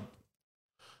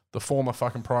 The former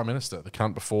fucking prime minister, the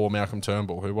cunt before Malcolm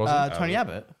Turnbull. Who was it? Tony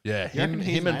Abbott. Yeah, reckon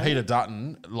he's him an and Peter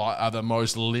Dutton like are the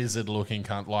most lizard-looking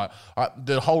cunt. Like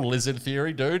the whole lizard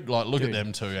theory, dude. Like, look at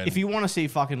them two. And If you want to see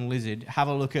fucking lizard, have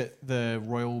a look at the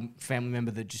royal family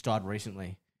member that just died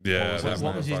recently. Yeah, What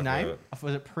was his motherfucker. name?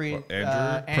 Was it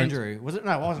Andrew? Andrew? Was it?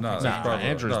 No, it wasn't. No, Prince his Nah, brother.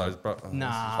 Andrew's No, the- his brother.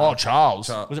 Nah. oh, Charles.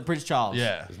 Was it Prince Charles?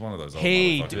 Yeah. He's one of those old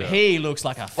He motherfuckers. he looks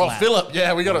like a Oh, flat. Philip.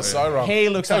 Yeah, we got it so wrong. He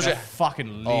looks Tells like a you-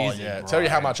 fucking Oh lizard. yeah, bro. tell you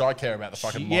how much I care about the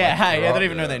fucking. Yeah, monarchy, hey, I right? don't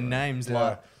even know their names. Yeah.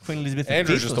 Like Queen Elizabeth. the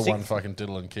Andrew's Fifth just or the one sixth. fucking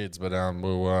diddling kids, but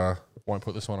we'll won't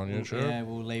put this one on YouTube. Yeah,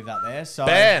 we'll leave that there. So,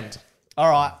 Banned. all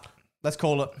right, let's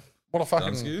call it. What a fucking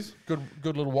Excuse? good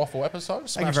little waffle episode. you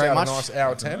Smashed very out much. a nice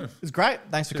hour 10. It's great.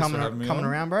 Thanks for Cheers for coming having me coming on.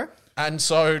 around, bro. And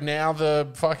so now the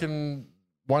fucking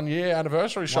 1 year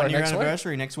anniversary show 1 year next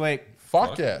anniversary next week. week.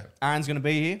 Fuck yeah. Aaron's gonna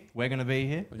be here. We're gonna be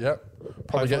here. Yep.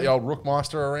 Probably get the old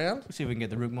Rookmeister around. We'll see if we can get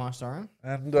the Rookmeister on.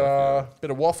 And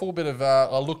bit of waffle, bit of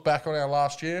a look back on our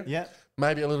last year. Yeah,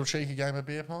 Maybe a little cheeky game of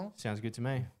beer pong. sounds good to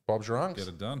me. Bob's your Get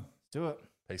it done. Do it.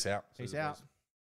 Peace out. Peace out.